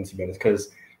bit, to be honest, because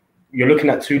you're looking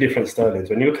at two different Sterlings.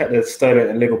 When you look at the Sterling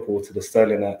at Liverpool to the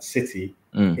Sterling at City,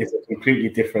 it's a completely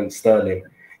different Sterling.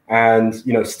 And,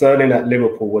 you know, Sterling at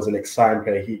Liverpool was an exciting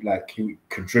player. He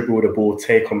could dribble the ball,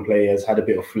 take on players, had a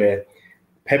bit of flair.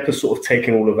 Pep has sort of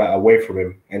taken all of that away from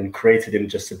him and created him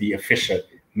just to be efficient,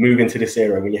 move into this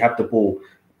area. When you have the ball,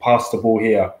 pass the ball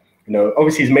here. You know,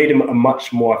 obviously he's made him a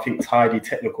much more, I think, tidy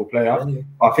technical player.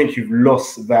 I think you've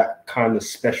lost that kind of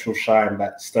special shine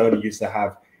that Sterling used to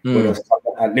have when he was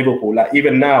at Liverpool. Like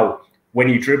even now, when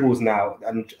he dribbles now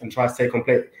and tries to take on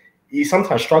play, he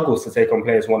sometimes struggles to take on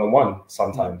players one-on-one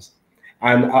sometimes.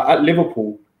 And at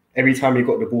Liverpool, every time he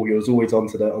got the ball, he was always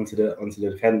onto the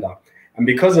defender. And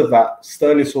because of that,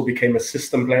 Sterling sort of became a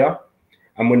system player.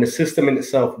 And when the system in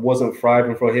itself wasn't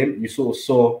thriving for him, you sort of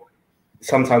saw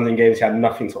sometimes in games he had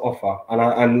nothing to offer.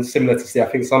 And similar to Steve, I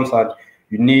think sometimes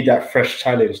you need that fresh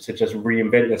challenge to just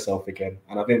reinvent yourself again.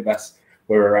 And I think that's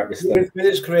where we're at with Sterling. With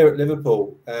his career at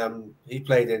Liverpool, he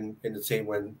played in the team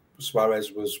when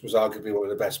Suarez was arguably one of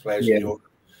the best players in Europe.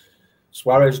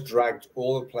 Suarez dragged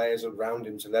all the players around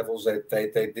him to levels they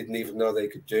didn't even know they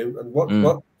could do. And what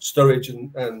Sturridge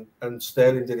and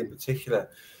Sterling did in particular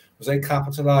was they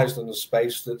capitalised on the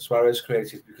space that Suarez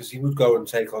created, because he would go and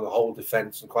take on a whole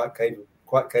defence and quite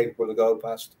capable of going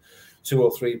past 2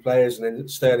 or 3 players, and then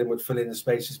Sterling would fill in the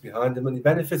spaces behind him, and he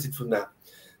benefited from that.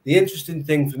 The interesting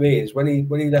thing for me is when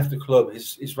he left the club,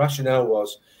 his rationale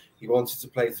was he wanted to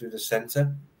play through the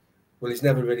centre. Well, he's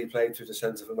never really played through the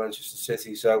centre for Manchester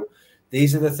City. So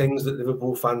these are the things that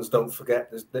Liverpool fans don't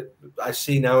forget. I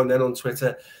see now and then on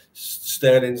Twitter,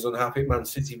 Sterling's unhappy at Man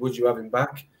City. Would you have him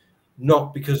back?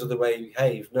 Not because of the way he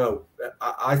behaved. No,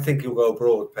 I think he'll go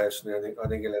abroad. Personally, I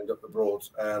think he'll end up abroad.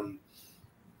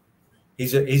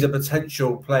 He's a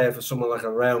potential player for someone like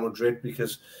a Real Madrid,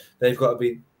 because they've got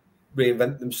to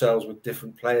reinvent themselves with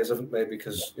different players, haven't they?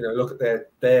 Because look at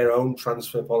their own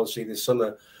transfer policy this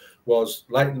summer was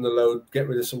lighten the load, get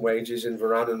rid of some wages in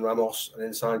Varane and Ramos, and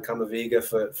then sign Camavinga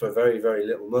for very, very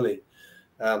little money.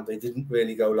 They didn't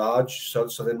really go large, so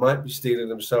they might be stealing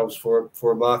themselves for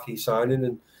a marquee signing,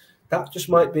 and that just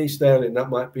might be Sterling. That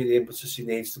might be the impetus he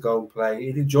needs to go and play.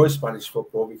 He'd enjoy Spanish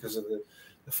football because of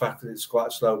the fact that it's quite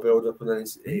a slow build-up and then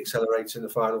it accelerates in the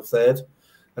final third,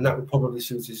 and that would probably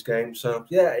suit his game. So,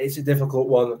 yeah, it's a difficult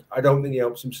one. I don't think he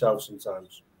helps himself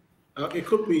sometimes. It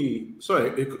could be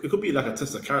like a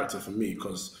test of character for me,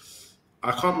 because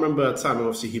I can't remember a time when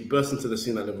obviously he burst into the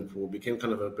scene at Liverpool, became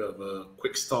kind of a bit of a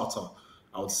quick starter,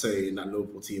 I would say, in that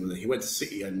Liverpool team. And then he went to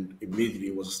City and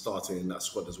immediately was a starter in that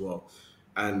squad as well.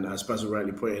 And as Basil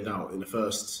rightly pointed out, in the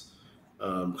first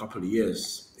couple of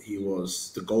years, he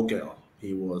was the goal-getter.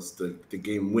 He was the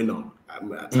game winner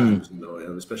at times,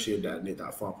 especially near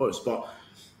that far post. But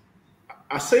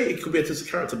I say it could be a test of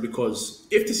character, because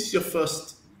if this is your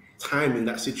first time in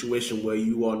that situation where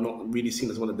you are not really seen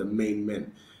as one of the main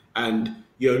men, and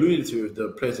you're alluding to the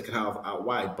players that can have out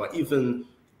wide, but even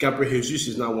Gabriel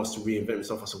Jesus now wants to reinvent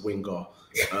himself as a winger.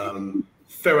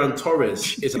 Ferran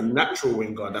Torres is a natural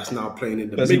winger that's now playing in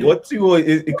the middle.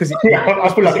 Because I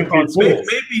feel like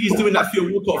maybe he's doing that Phil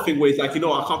Walcott thing where he's like,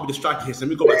 I can't be the striker here, so let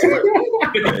me go back to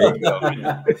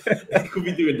He could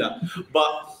be doing that.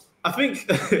 But I think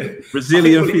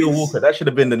Brazilian Phil Walker, that should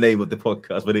have been the name of the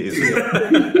podcast, but it is.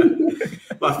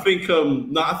 But I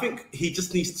think he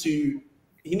just needs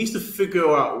to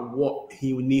figure out what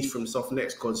he needs for himself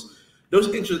next, because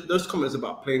those comments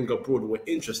about playing abroad were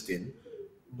interesting,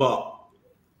 but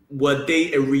were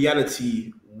they a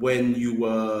reality when you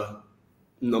were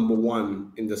number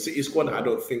one in the City squad? I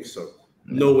don't think so.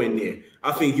 Nowhere near.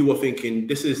 I think you were thinking,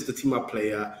 this is the team I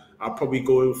play at. I'll probably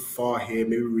go far here,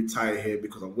 maybe retire here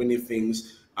because I'm winning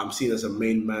things. I'm seen as a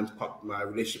main man. My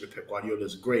relationship with Pep Guardiola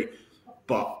is great.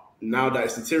 But now that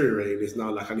it's deteriorating, it's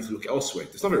now like I need to look elsewhere.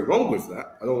 There's nothing wrong with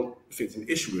that. I don't think it's an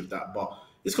issue with that. But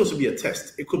this could also be a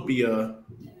test. It could be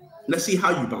let's see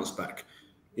how you bounce back.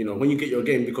 When you get your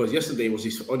game, because yesterday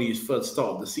was only his third start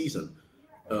of the season.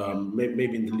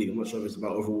 Maybe in the league, I'm not sure if it's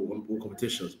about overall all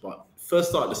competitions, but first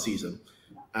start of the season,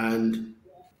 and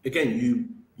again,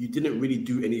 you didn't really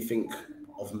do anything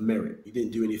of merit. You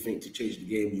didn't do anything to change the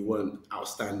game. You weren't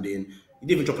outstanding. You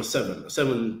didn't even drop a 7. A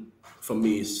 7 for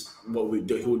me is what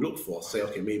he would look for. Say,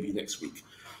 okay, maybe next week.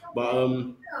 But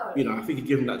I think you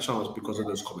give him that chance because of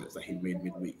those comments that he made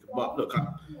midweek. But look,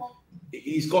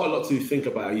 he's got a lot to think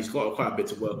about. He's got quite a bit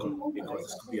to work on because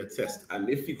this could be a test. And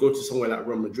if you go to somewhere like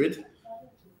Real Madrid,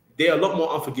 they're a lot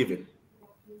more unforgiving.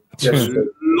 Yes, a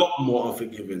lot more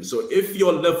unforgiving. So if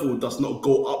your level does not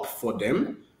go up for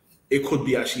them, it could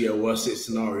be actually a worse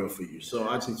scenario for you. So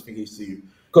I just think he needs to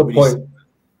good point.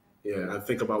 Yeah, and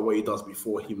think about what he does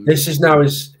before he. This is now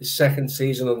his second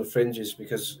season on the fringes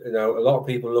because a lot of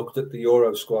people looked at the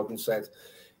Euro squad and said,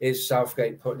 "Is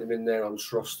Southgate putting him in there on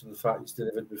trust and the fact he's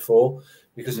delivered before?"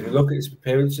 Because if you look at his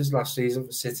appearances last season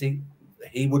for City,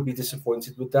 he would be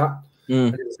disappointed with that.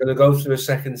 And he's going to go through a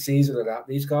second season of that.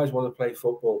 These guys want to play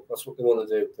football. That's what they want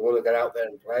to do. They want to get out there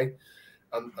and play.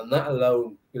 And that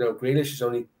alone, Grealish has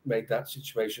only made that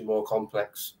situation more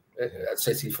complex at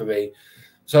City for me.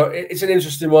 So it's an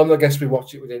interesting one. I guess we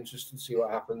watch it with interest and see what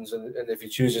happens. And if he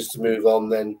chooses to move on,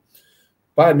 then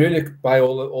Bayern Munich buy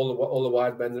all the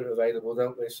wide men that are available,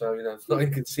 don't they? So it's not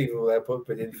inconceivable they're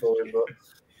putting in for him. But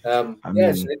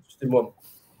it's an interesting one.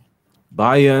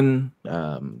 Bayern,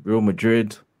 Real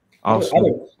Madrid,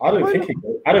 Arsenal. I don't think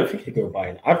he go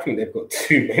Bayern. I think they've got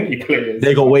too many players.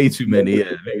 They got way too many.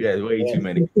 Yeah, way too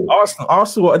many.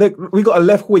 Arsenal. We got a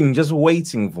left wing just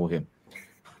waiting for him.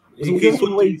 He could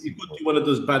do one of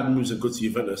those bad moves and go to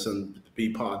Juventus and be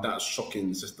part of that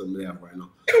shocking system they have right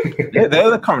now.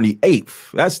 They're currently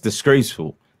 8th. That's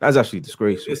disgraceful. That's actually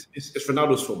disgraceful. It's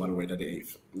Ronaldo's fault, by the way, that they're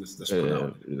 8th.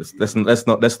 Let's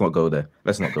not go there.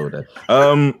 Let's not go there.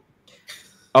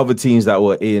 Other teams that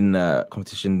were in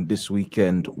competition this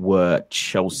weekend were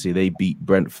Chelsea. They beat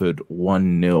Brentford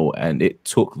 1-0, and it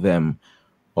took them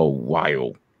a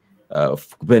while.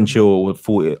 Ben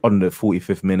Chilwell on the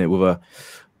 45th minute it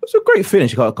was a great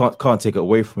finish. Can't take it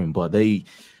away from him, but they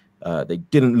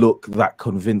didn't look that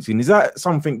convincing. Is that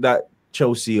something that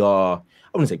Chelsea are, I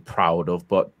wouldn't say proud of,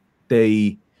 but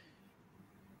they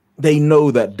know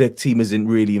that their team isn't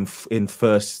really in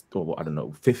first or I don't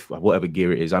know, 5th, whatever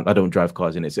gear it is. I don't drive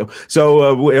cars in it,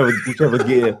 so whichever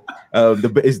gear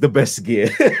is the best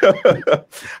gear.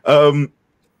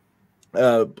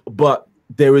 But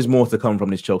there is more to come from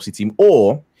this Chelsea team,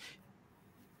 or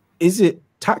is it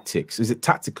tactics? Is it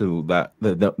tactical that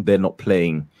they're not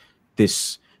playing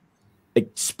this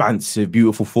expansive,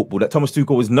 beautiful football that Thomas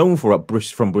Tuchel was known for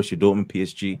from Borussia Dortmund,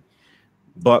 PSG,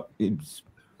 but he's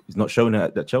not showing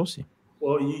it at Chelsea?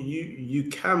 Well, you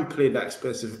can play that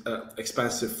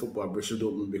expansive football at Borussia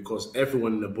Dortmund because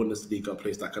everyone in the Bundesliga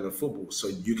plays that kind of football. So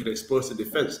you can expose the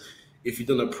defense. If you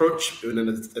don't approach in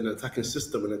an attacking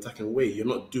system, an attacking way, you're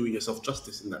not doing yourself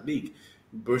justice in that league.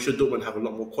 Borussia Dortmund have a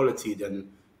lot more quality than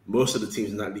most of the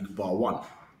teams in that league, bar one.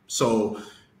 So,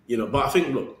 but I think,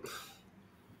 look,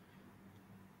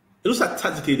 it looks like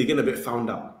tactically they're getting a bit found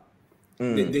out.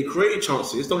 They created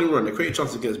chances. Don't get me wrong, they created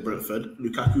chances against Brentford.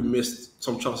 Lukaku missed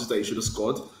some chances that he should have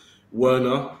scored.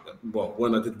 Werner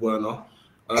did Werner.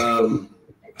 And,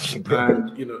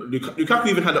 Lukaku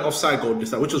even had an offside goal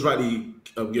this time, which was rightly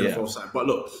given for offside. But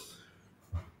look,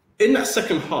 in that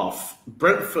second half,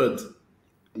 Brentford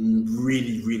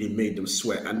really, really made them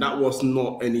sweat. And that was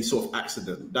not any sort of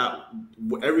accident. That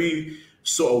every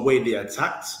sort of way they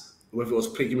attacked, whether it was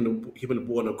keeping the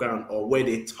ball on the ground or where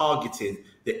they targeted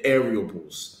the aerial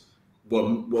balls, were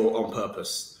on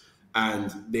purpose.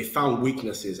 And they found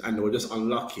weaknesses and they were just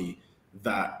unlucky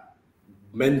that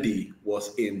Mendy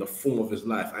was in the form of his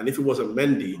life. And if it wasn't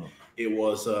Mendy, it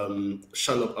was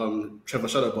Trevor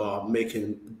Chalobah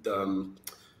making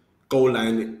goal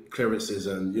line clearances.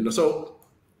 And, so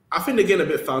I think they're getting a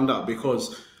bit found out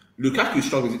because Lukaku's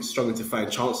struggling to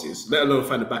find chances, let alone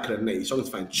find the back of the net. He's struggling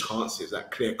to find chances, like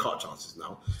clear-cut chances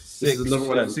now. This is another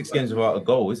one. 6 games without a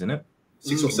goal, isn't it?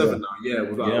 6 or 7 now,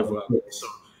 without a goal. So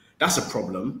that's a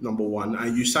problem, number one.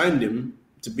 And you signed him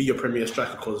to be your premier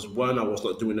striker because Werner was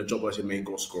not doing the job as your main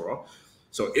goal scorer.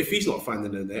 So if he's not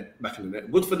finding the net, back in the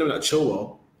net, good for them at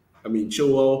Chilwell.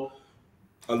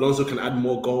 Alonso can add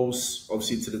more goals,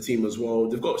 obviously, to the team as well.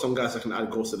 They've got some guys that can add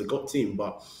goals to the team,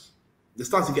 but they're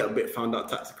starting to get a bit found out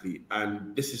tactically.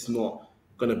 And this is not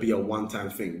going to be a one-time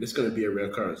thing. This is going to be a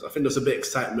reoccurrence. I think there's a bit of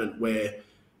excitement where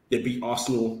they beat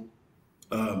Arsenal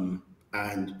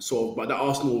but that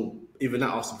Arsenal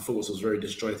performance was very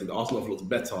disjointed. Arsenal have looked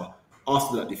better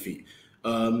after that defeat.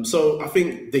 So I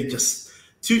think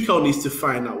Tuchel needs to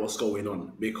find out what's going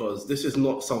on, because this is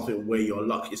not something where your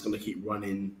luck is going to keep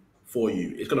running for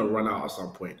you. It's going to run out at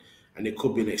some point, and it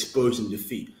could be an exposing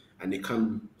defeat, and it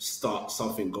can start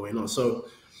something going on. So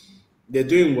they're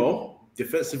doing well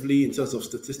defensively in terms of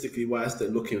statistically wise. They're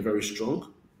looking very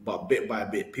strong, but bit by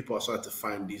bit, people are starting to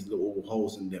find these little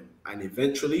holes in them, and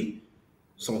eventually,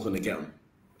 someone's going to get them.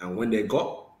 And when they're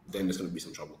got, then there's going to be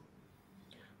some trouble.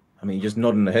 I mean, just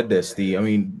nodding the head there, Steve. I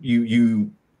mean,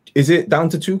 you is it down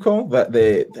to Tuchel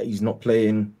that he's not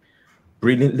playing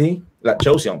brilliantly? Like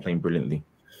Chelsea aren't playing brilliantly.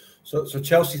 So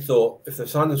Chelsea thought if they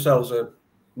sign themselves a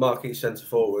marquee centre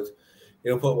forward,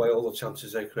 he'll put away all the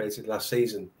chances they created last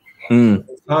season.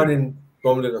 Signing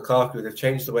Romelu Lukaku, they've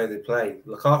changed the way they play.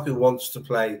 Lukaku wants to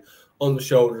play on the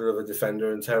shoulder of a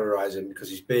defender and terrorise him because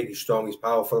he's big, he's strong, he's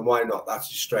powerful, and why not? That's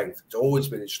his strength. It's always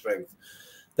been his strength.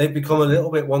 They've become a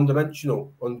little bit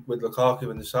one-dimensional with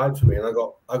Lukaku in the side for me, and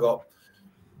I got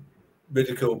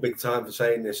ridiculed big time for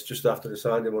saying this just after they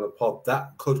signed him on a pod.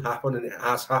 That could happen, and it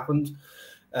has happened.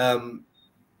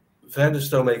 Werner's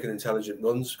still making intelligent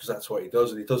runs because that's what he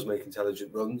does, and he does make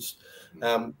intelligent runs.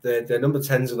 Their number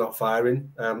 10s are not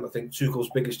firing. I think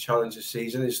Tuchel's biggest challenge this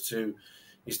season is to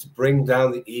bring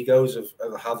down the egos of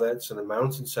Havertz and the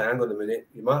Mount and say, hang on a minute,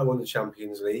 you might have won the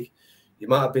Champions League, you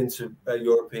might have been to a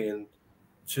European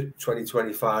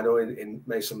 2020 final in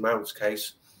Mason Mount's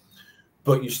case,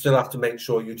 but you still have to make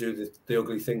sure you do the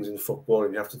ugly things in football,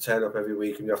 and you have to turn up every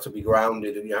week, and you have to be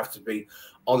grounded, and you have to be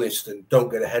honest, and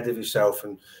don't get ahead of yourself,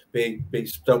 and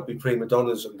don't be prima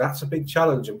donnas. And that's a big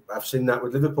challenge. And I've seen that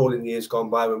with Liverpool in years gone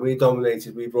by. When we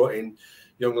dominated, we brought in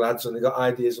young lads, and they got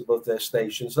ideas above their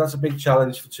station. So that's a big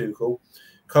challenge for Tuchel.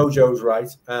 Kojo's right.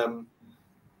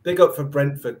 Big up for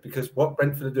Brentford, because what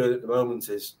Brentford are doing at the moment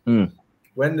is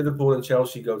when Liverpool and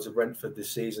Chelsea go to Brentford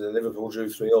this season, and Liverpool drew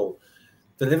 3-3.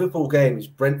 The Liverpool game is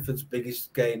Brentford's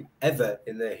biggest game ever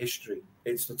in their history.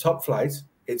 It's the top flight.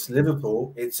 It's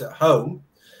Liverpool. It's at home.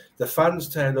 The fans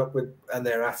turn up and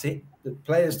they're at it. The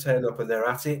players turn up and they're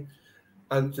at it.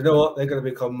 And you know what? They're going to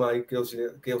become my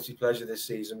guilty pleasure this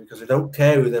season, because they don't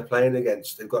care who they're playing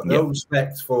against. They've got no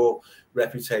respect for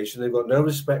reputation. They've got no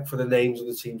respect for the names on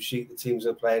the team sheet, the teams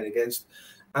they're playing against.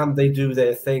 And they do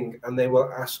their thing, and they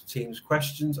will ask teams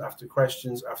questions after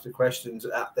questions after questions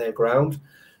at their ground.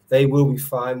 They will be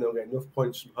fine. They'll get enough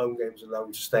points from home games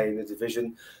alone to stay in the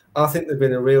division. I think they've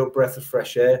been a real breath of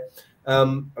fresh air.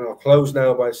 And I'll close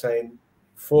now by saying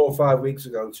 4 or 5 weeks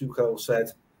ago, Tuchel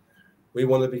said, we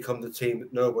want to become the team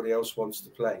that nobody else wants to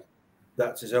play.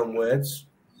 That's his own words.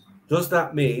 Does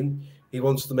that mean he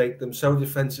wants to make them so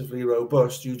defensively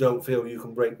robust you don't feel you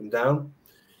can break them down?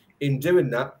 In doing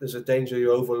that, there's a danger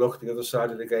you overlook the other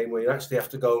side of the game where you actually have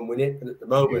to go and win it. And at the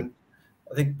moment,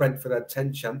 I think Brentford had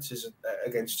 10 chances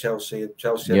against Chelsea, and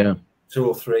Chelsea had 2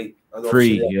 or 3. And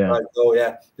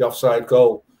the offside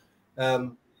goal.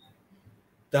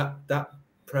 That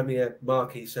Premier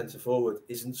marquee centre forward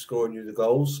isn't scoring you the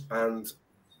goals, and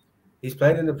he's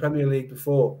played in the Premier League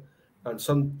before. And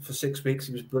for 6 weeks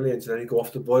he was brilliant, and then he go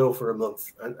off to boil for a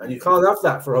month. And you can't have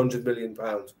that for £100 million.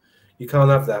 You can't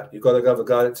have that. You've got to have a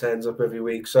guy that turns up every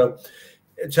week. So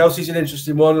Chelsea's an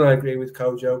interesting one, and I agree with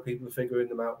Kojo. People are figuring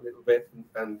them out a little bit,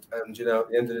 and you know, at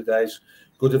the end of the day, as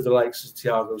good of the likes as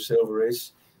Thiago Silva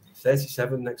is,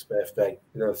 37 next birthday.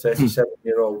 You know,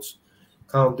 37-year-olds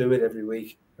can't do it every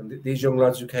week. And these young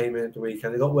lads who came in at the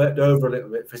weekend, they got worked over a little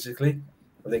bit physically,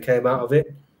 and they came out of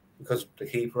it because the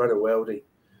keeper had a weldy.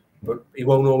 But he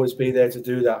won't always be there to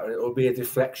do that, and it'll be a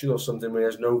deflection or something where he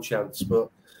has no chance. But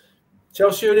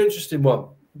Chelsea are an interesting one.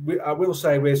 I will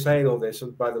say we're saying all this,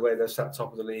 and by the way, they're sat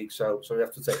top of the league, so we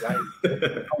have to take that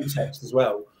into context as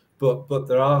well. But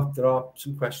there are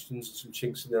some questions and some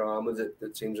chinks in their armour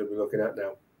that teams will be looking at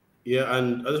now. Yeah,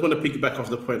 and I just want to piggyback off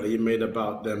the point that you made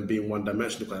about them being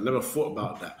one-dimensional. I never thought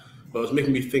about that, but it was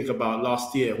making me think about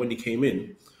last year when he came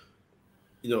in.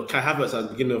 You know, Kai Havertz at the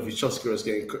beginning of his Chelsea career was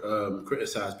getting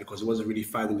criticised because he wasn't really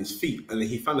finding his feet, and then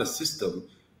he found a system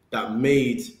that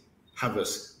made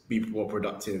Havertz be more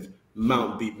productive,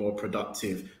 Mount be more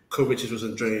productive, Kovacic was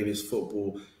enjoying his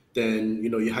football. Then, you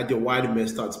know, you had your wider men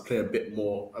start to play a bit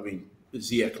more. I mean,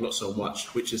 Ziyech not so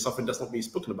much, which is something that's not being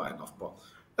spoken about enough, but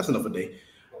that's another day.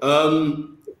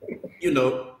 You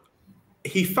know,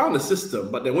 he found a system,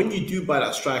 but then when you do buy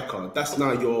that striker, that's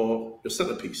now your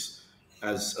centerpiece,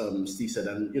 as Steve said.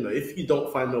 And, you know, if you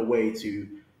don't find a way to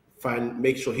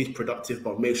make sure he's productive,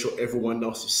 but make sure everyone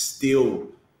else is still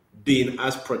being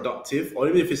as productive, or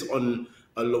even if it's on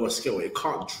a lower scale, it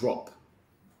can't drop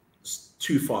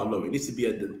too far low. It needs to be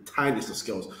at the tiniest of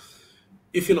scales.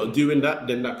 If you're not doing that,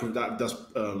 then that does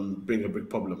bring a big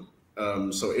problem.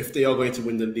 So if they are going to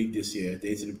win the league this year, they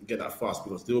need to get that fast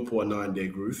because Liverpool are now in their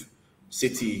groove.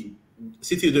 City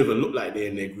don't even look like they're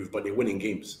in their groove, but they're winning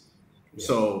games. Yeah.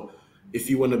 So if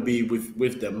you want to be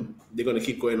with them, they're going to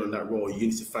keep going on that roll. You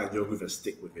need to find your groove and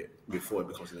stick with it before it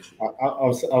becomes an issue.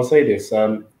 I'll say this: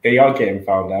 they are getting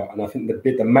found out, and I think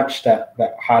the match that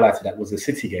highlighted that was the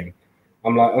City game.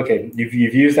 I'm like, okay, you've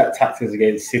used that tactics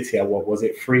against City at what was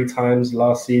it 3 times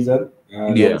last season?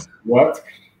 It worked.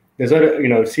 There's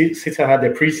other, City had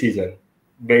their preseason.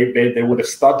 They would have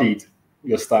studied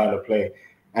your style of play,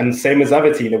 and same as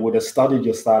Everton, they would have studied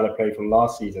your style of play from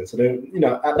last season. So they,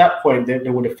 at that point, they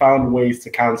would have found ways to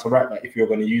counteract that if you're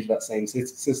going to use that same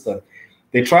system.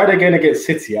 They tried again against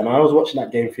City, and I was watching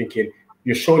that game thinking,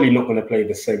 you're surely not going to play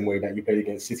the same way that you played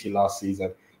against City last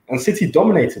season. And City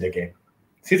dominated the game.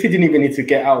 City didn't even need to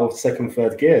get out of second,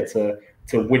 third gear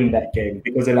to win that game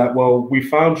because they're like, well, we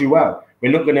found you out.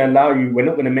 We're not going to allow you. We're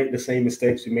not going to make the same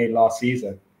mistakes we made last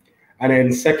season. And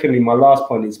then secondly, my last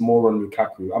point is more on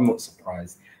Lukaku. I'm not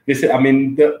surprised. The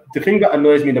thing that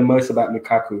annoys me the most about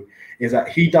Lukaku is that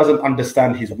he doesn't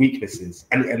understand his weaknesses.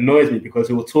 And it annoys me because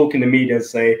he will talk in the media and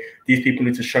say, these people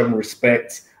need to show me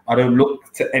respect. I don't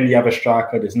look to any other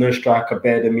striker. There's no striker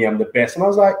better than me. I'm the best. And I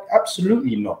was like,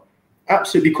 absolutely not.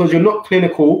 Absolutely, because you're not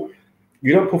clinical.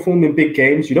 You don't perform in big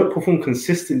games. You don't perform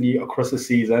consistently across the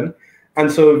season. And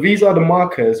so these are the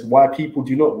markers why people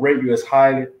do not rate you as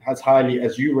highly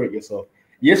as you rate yourself.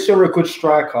 Yes, you're a good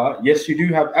striker. Yes, you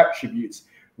do have attributes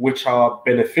which are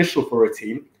beneficial for a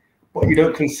team, but you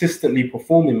don't consistently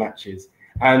perform in matches.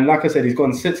 And like I said, he's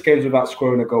gone 6 games without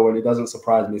scoring a goal, and it doesn't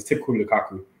surprise me. It's typical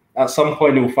Lukaku. At some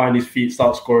point, he'll find his feet,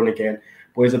 start scoring again.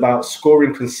 But it's about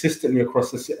scoring consistently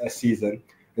across a season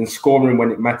and scoring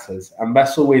when it matters. And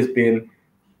that's always been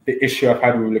the issue I've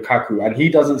had with Lukaku. And he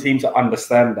doesn't seem to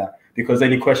understand that because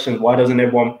then he questions, why doesn't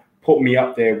everyone put me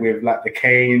up there with like the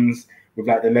Kanes, with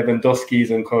like the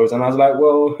Lewandowskis and co. And I was like,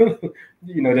 well,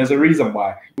 there's a reason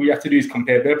why. All you have to do is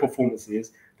compare their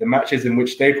performances, the matches in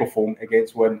which they perform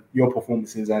against when your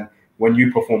performances and when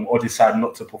you perform or decide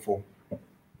not to perform.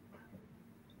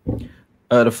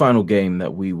 The final game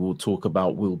that we will talk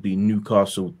about will be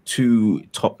Newcastle 2,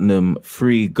 Tottenham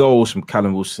 3. Goals from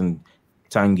Callum Wilson,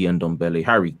 Tanguy and Ndombele,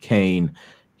 Harry Kane,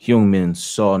 Heung-min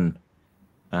Son,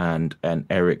 and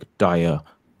Eric Dyer.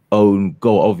 Own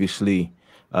goal, obviously.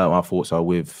 Our thoughts are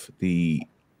with the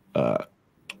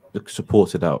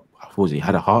supporter that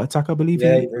had a heart attack, I believe.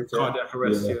 Cardiac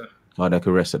arrest. Cardiac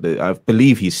arrest. I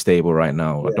believe he's stable right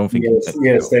now. I don't think.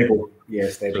 Stable. Yeah,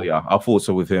 stable. So yeah, our thoughts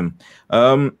are with him.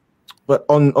 But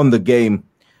on the game,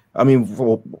 I mean,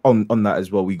 on that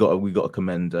as well, we got to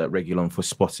commend Reguilon for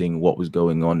spotting what was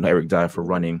going on. Eric Dyer for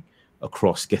running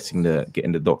across, getting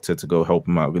the doctor to go help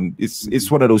him out. And it's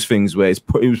one of those things where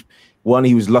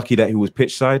he was lucky that he was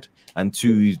pitch side, and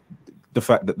 2, the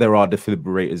fact that there are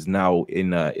defibrillators now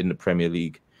in the Premier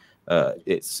League,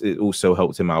 it also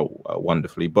helped him out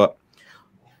wonderfully. But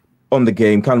on the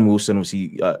game, Callum Wilson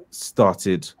obviously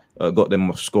started. Got them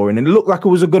off scoring, and it looked like it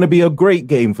was going to be a great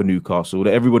game for Newcastle.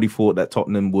 That everybody thought that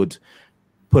Tottenham would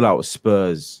pull out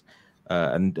Spurs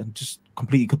and just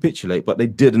completely capitulate, but they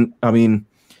didn't. I mean,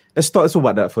 let's talk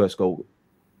about that first goal.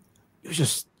 It was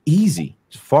just easy,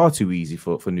 just far too easy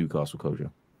for Newcastle, Kojo.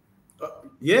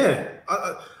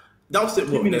 That was their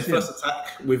first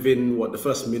attack within the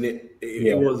first minute.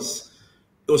 It was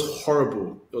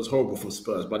horrible. It was horrible from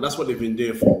Spurs, but that's what they've been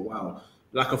doing for a while.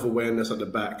 Lack of awareness at the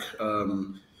back.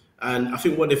 And I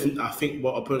think what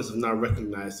opponents have now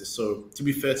recognized is, so to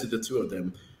be fair to the 2 of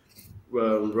them,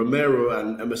 Romero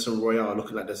and Emerson Royal are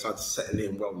looking like they're starting to settle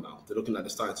in well now. They're looking like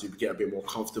they're starting to get a bit more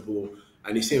comfortable,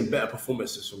 and you're seeing better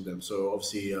performances from them. So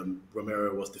obviously,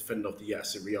 Romero was defender of the year at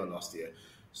Sevilla last year.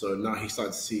 So now you're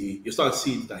starting to see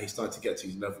that he's starting to get to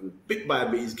his level. Bit by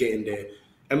bit, he's getting there.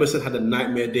 Emerson had a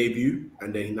nightmare debut,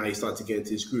 and then now he's starting to get into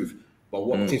his groove. But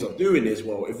what teams are doing is,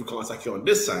 well, if we can't attack you on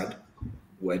this side,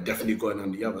 we're definitely going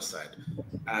on the other side.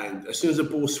 And as soon as the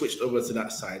ball switched over to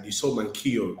that side, you saw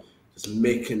Manquillo just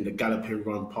making the galloping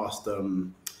run past,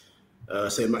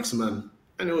 Maximan.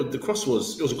 And the cross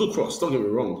was a good cross, don't get me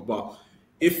wrong. But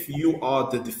if you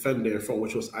are the defender in front,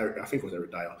 which was, I think it was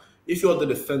Eric Dyer, if you're the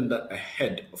defender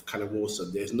ahead of Callum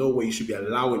Wilson, there's no way you should be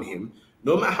allowing him,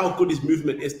 no matter how good his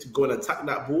movement is, to go and attack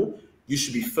that ball. You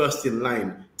should be first in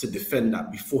line to defend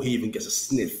that before he even gets a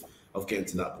sniff of getting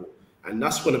to that ball. And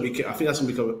that's going to be, I think that's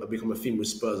going to become a theme with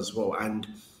Spurs as well. And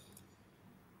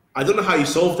I don't know how you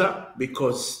solve that,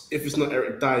 because if it's not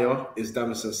Eric Dyer, it's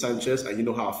Davinson Sanchez, and you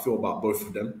know how I feel about both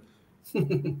of them.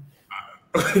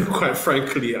 Quite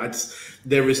frankly,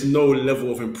 there is no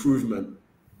level of improvement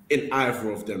in either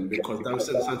of them because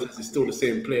Davinson Sanchez is still the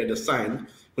same player that signed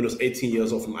when he was 18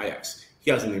 years old from Ajax.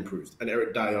 He hasn't improved. And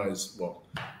Eric Dyer is, well,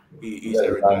 he's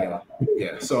Eric Dyer.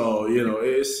 Yeah, so, you know,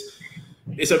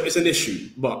 it's an issue.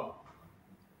 But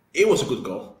it was a good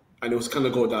goal. And it was kind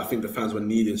of goal that I think the fans were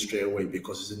needing straight away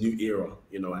because it's a new era,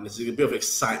 you know, and there's a bit of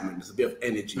excitement, there's a bit of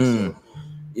energy. So,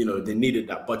 you know, they needed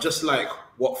that. But just like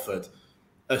Watford,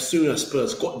 as soon as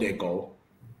Spurs got their goal,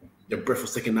 the breath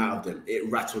was taken out of them. It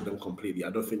rattled them completely. I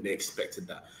don't think they expected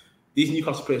that. These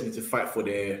Newcastle players need to fight for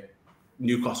their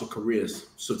Newcastle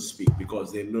careers, so to speak,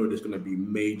 because they know there's going to be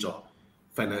major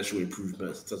financial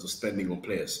improvements in terms of spending on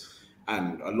players.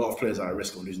 And a lot of players are at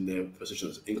risk of losing their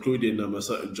positions, including a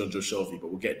certain John Joe Shelby,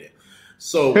 but we'll get there.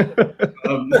 So,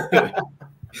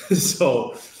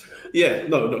 yeah,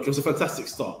 no, it was a fantastic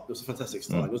start. It was a fantastic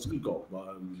start. It was a good goal. But,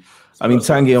 I mean,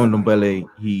 Tanguy Ndombele,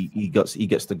 he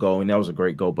gets the goal, and that was a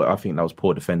great goal. But I think that was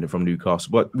poor defending from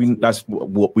Newcastle. But that's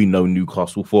what we know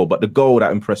Newcastle for. But the goal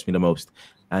that impressed me the most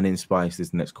and inspires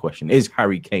this next question is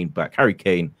Harry Kane back. Harry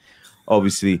Kane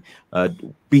obviously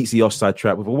beats the offside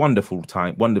trap with a wonderfully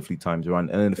timed run,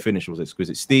 and then the finish was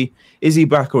exquisite. Steve, is he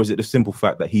back, or is it the simple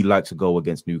fact that he likes to go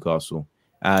against Newcastle?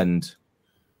 And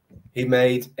he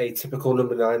made a typical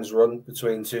number 9's run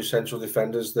between two central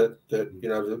defenders that you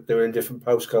know, they were in different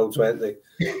postcodes, weren't they?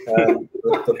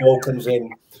 The ball comes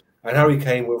in, and Harry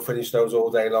Kane will finish those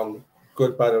all day long,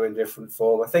 good, bad, or indifferent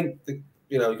form. I think,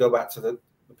 you know, you go back to the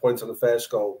point on the first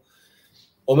goal,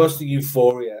 almost the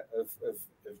euphoria of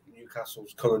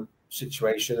Newcastle's current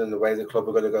situation and the way the club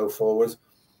are going to go forward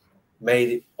made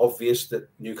it obvious that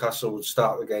Newcastle would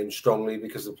start the game strongly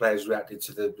because the players reacted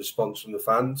to the response from the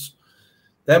fans.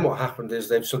 Then what happened is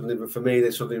they suddenly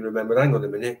remembered, hang on a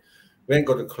minute, we ain't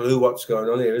got a clue what's going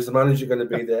on here. Is the manager going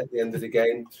to be there at the end of the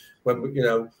game when, you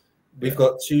know, we've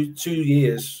got two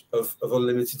years of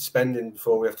unlimited spending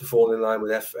before we have to fall in line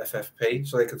with FFP,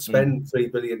 so they could spend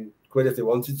 £3 billion if they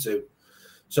wanted to.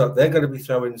 So they're going to be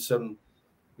throwing some,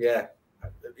 yeah,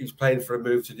 he's playing for a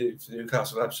move to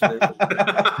Newcastle, absolutely.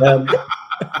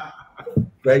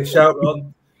 Great shout,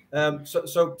 Ron.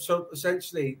 So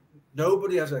essentially,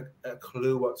 nobody has a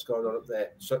clue what's going on up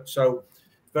there. So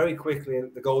very quickly,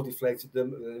 the goal deflated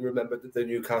them, and they remembered that they're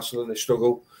Newcastle and they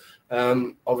struggle.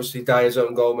 Obviously, Dyer's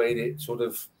own goal made it sort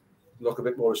of look a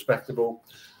bit more respectable.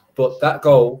 But that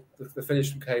goal, the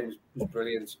finish from Kane was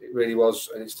brilliant. It really was,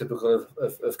 and it's typical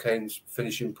of Kane's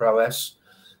finishing prowess.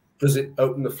 Does it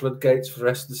open the floodgates for the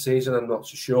rest of the season? I'm not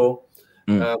so sure.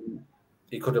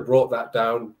 He could have brought that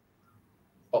down,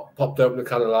 popped open a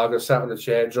can of lager, sat on a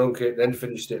chair, drunk it, then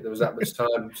finished it. There was that much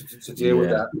time to deal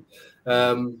with that.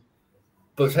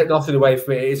 But take nothing away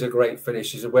from it. It is a great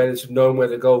finish. His awareness of knowing where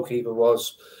the goalkeeper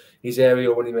was, his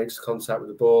area when he makes contact with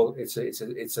the ball. It's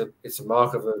a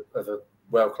mark of a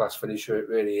world-class finisher. It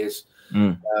really is.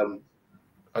 And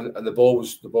the ball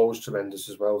was tremendous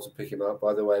as well to pick him out,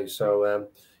 by the way. So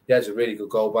yeah, it's a really good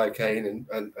goal by Kane,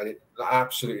 and it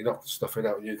absolutely knocked the stuffing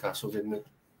out of Newcastle, didn't it?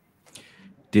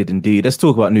 Did indeed. Let's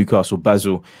talk about Newcastle,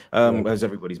 Basil. As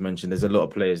everybody's mentioned, there's a lot of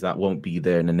players that won't be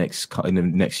there in the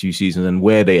next few seasons, and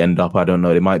where they end up, I don't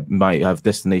know. They might have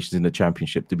destinations in the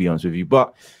Championship, to be honest with you.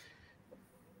 But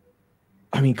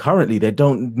I mean, currently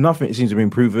nothing seems to be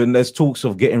improving. There's talks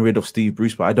of getting rid of Steve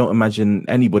Bruce, but I don't imagine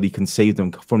anybody can save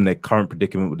them from their current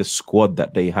predicament with the squad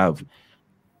that they have.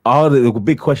 The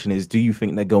big question is, do you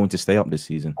think they're going to stay up this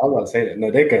season? I won't say that. No,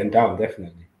 they're going down,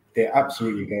 definitely. They're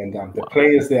absolutely going down. The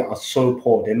players there are so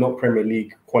poor. They're not Premier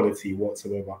League quality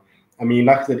whatsoever. I mean,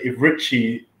 like I said, if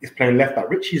Richie is playing left back,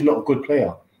 Richie's not a good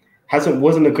player.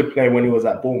 Wasn't a good player when he was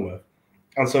at Bournemouth.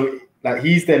 And so, like,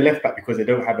 he's their left back because they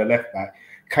don't have a left back.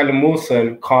 Callum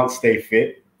Wilson can't stay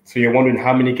fit. So you're wondering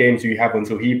how many games do you have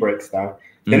until he breaks down.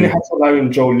 Then they have to rely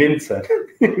on Joe Linton.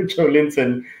 Joe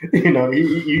Linton, you know,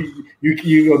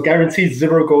 you're guaranteed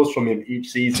 0 goals from him each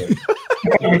season.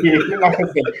 I mean, like I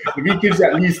said, if he gives you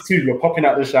at least 2, you're popping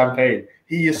out the champagne.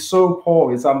 He is so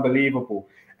poor, it's unbelievable.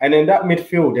 And in that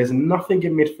midfield, there's nothing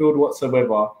in midfield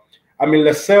whatsoever. I mean,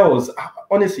 Lascelles,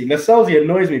 honestly, Lascelles, he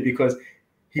annoys me because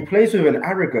he plays with an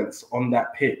arrogance on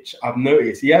that pitch. I've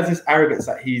noticed. He has this arrogance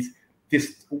that he's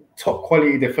this top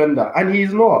quality defender, and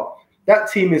he's not.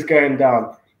 That team is going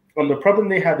down. And the problem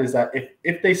they have is that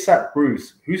if they sack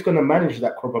Bruce, who's going to manage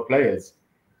that group of players?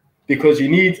 Because you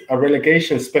need a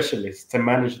relegation specialist to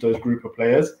manage those group of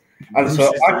players. And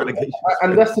so,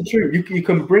 and that's the truth. You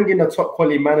can bring in a top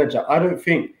quality manager. I don't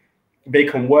think they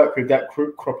can work with that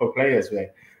crop of players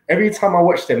there. Every time I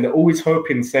watch them, they're always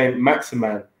hoping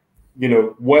Saint-Maximin, you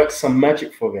know, works some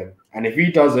magic for them. And if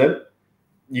he doesn't,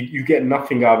 you get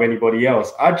nothing out of anybody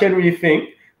else. I generally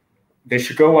think they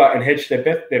should go out and hedge their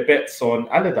bets on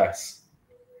Allardyce.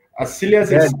 As silly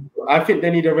as it is, I think they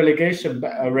need a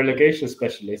relegation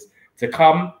specialist to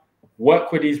come,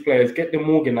 work with these players, get them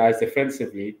organized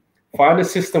defensively, find a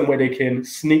system where they can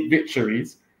sneak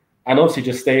victories, and obviously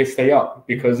just stay up.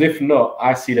 Because if not,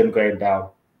 I see them going down.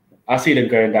 I see them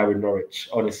going down with Norwich,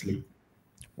 honestly.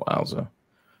 Wowza.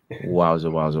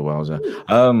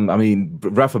 I mean,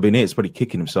 Rafa Benitez probably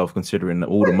kicking himself considering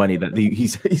all the money that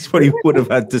he's probably would have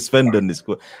had to spend on this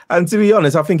squad. And to be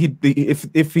honest, I think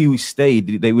if he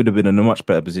stayed, they would have been in a much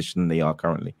better position than they are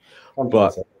currently. 100%.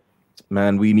 But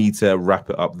man, we need to wrap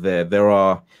it up there. There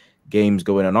are games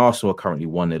going on. Arsenal are currently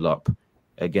 1-0 up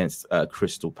against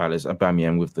Crystal Palace.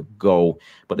 Aubameyang with the goal,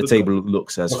 but the table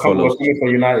looks as follows. We're coming for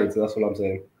United. That's what I'm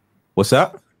saying. What's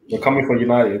that? We're coming for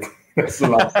United. That's the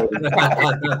last I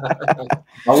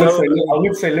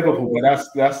would say Liverpool, but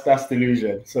that's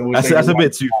delusion. So that's a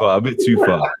bit too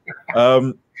far.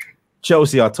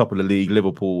 Chelsea are top of the league,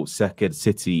 Liverpool second,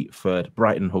 City third,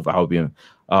 Brighton Hove Albion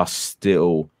are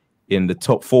still in the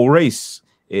top 4 race.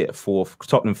 Fourth,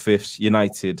 Tottenham fifth,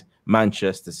 United,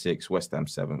 Manchester sixth, West Ham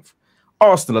seventh,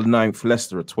 Arsenal 9th,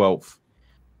 Leicester 12th,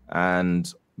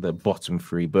 and the bottom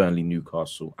 3, Burnley,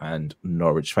 Newcastle, and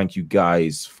Norwich. Thank you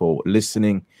guys for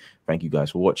listening. Thank you guys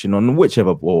for watching on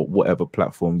whichever or whatever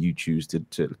platform you choose to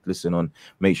listen on.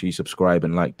 Make sure you subscribe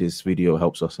and like this video. It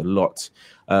helps us a lot.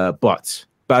 But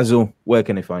Basil, where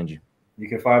can they find you? You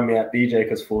can find me at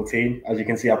BJcus14. As you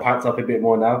can see, I packed up a bit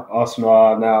more now. Arsenal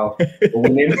are now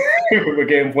winning. We're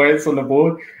getting points on the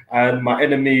board. And my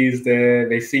enemies,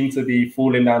 they seem to be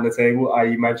falling down the table,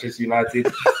 i.e. Manchester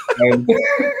United.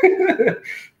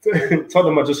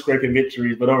 Tottenham are just scraping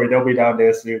victories, but already they'll be down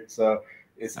there soon. So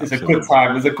it's a good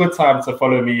time. It's a good time to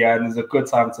follow me, and it's a good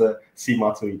time to see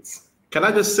my tweets. Can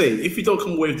I just say, if you don't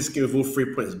come away with this game with all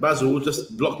 3 points, Basil,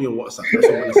 just block me on WhatsApp. That's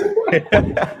what I'm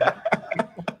going to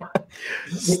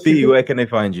say. Steve, where can they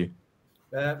find you?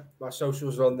 My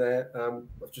socials are on there.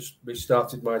 I've just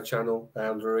restarted my channel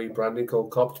under a rebranding called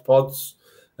Copped Pods.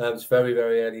 It's very,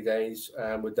 very early days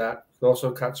with that. You can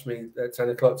also catch me at 10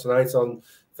 o'clock tonight on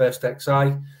First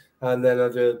XI. And then I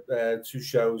do 2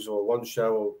 shows or 1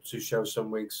 show or 2 shows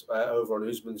some weeks over on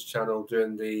Usman's channel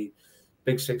doing the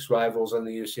Big Six rivals and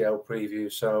the UCL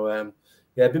preview. So,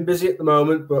 I've been busy at the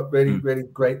moment, but really, really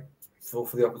great for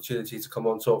the opportunity to come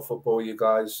on talk football, you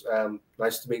guys.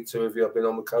 Nice to meet 2 of you. I've been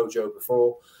on with Kojo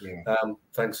before. Yeah.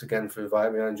 Thanks again for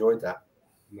inviting me. I enjoyed that.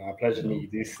 No, pleasure to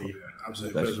meet you, Steve.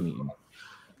 Absolutely pleasure.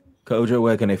 Kojo,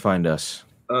 where can they find us?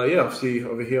 Obviously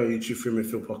over here on YouTube, Free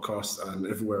Midfield Podcast, and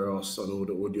everywhere else on all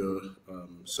the audio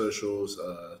socials,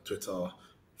 Twitter,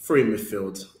 Free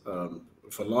Midfield.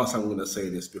 For last time, I'm going to say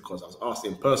this because I was asked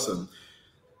in person,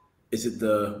 is it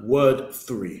the word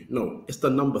 3? No, it's the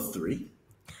number 3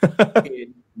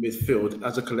 in midfield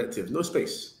as a collective. No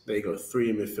space. There you go.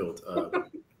 3 in midfield.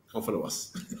 Come follow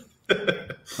us.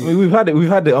 I mean, we've had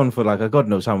it on for like God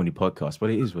knows how many podcasts, but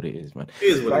it is what it is, man.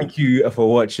 Thank you for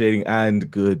watching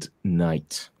and good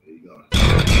night.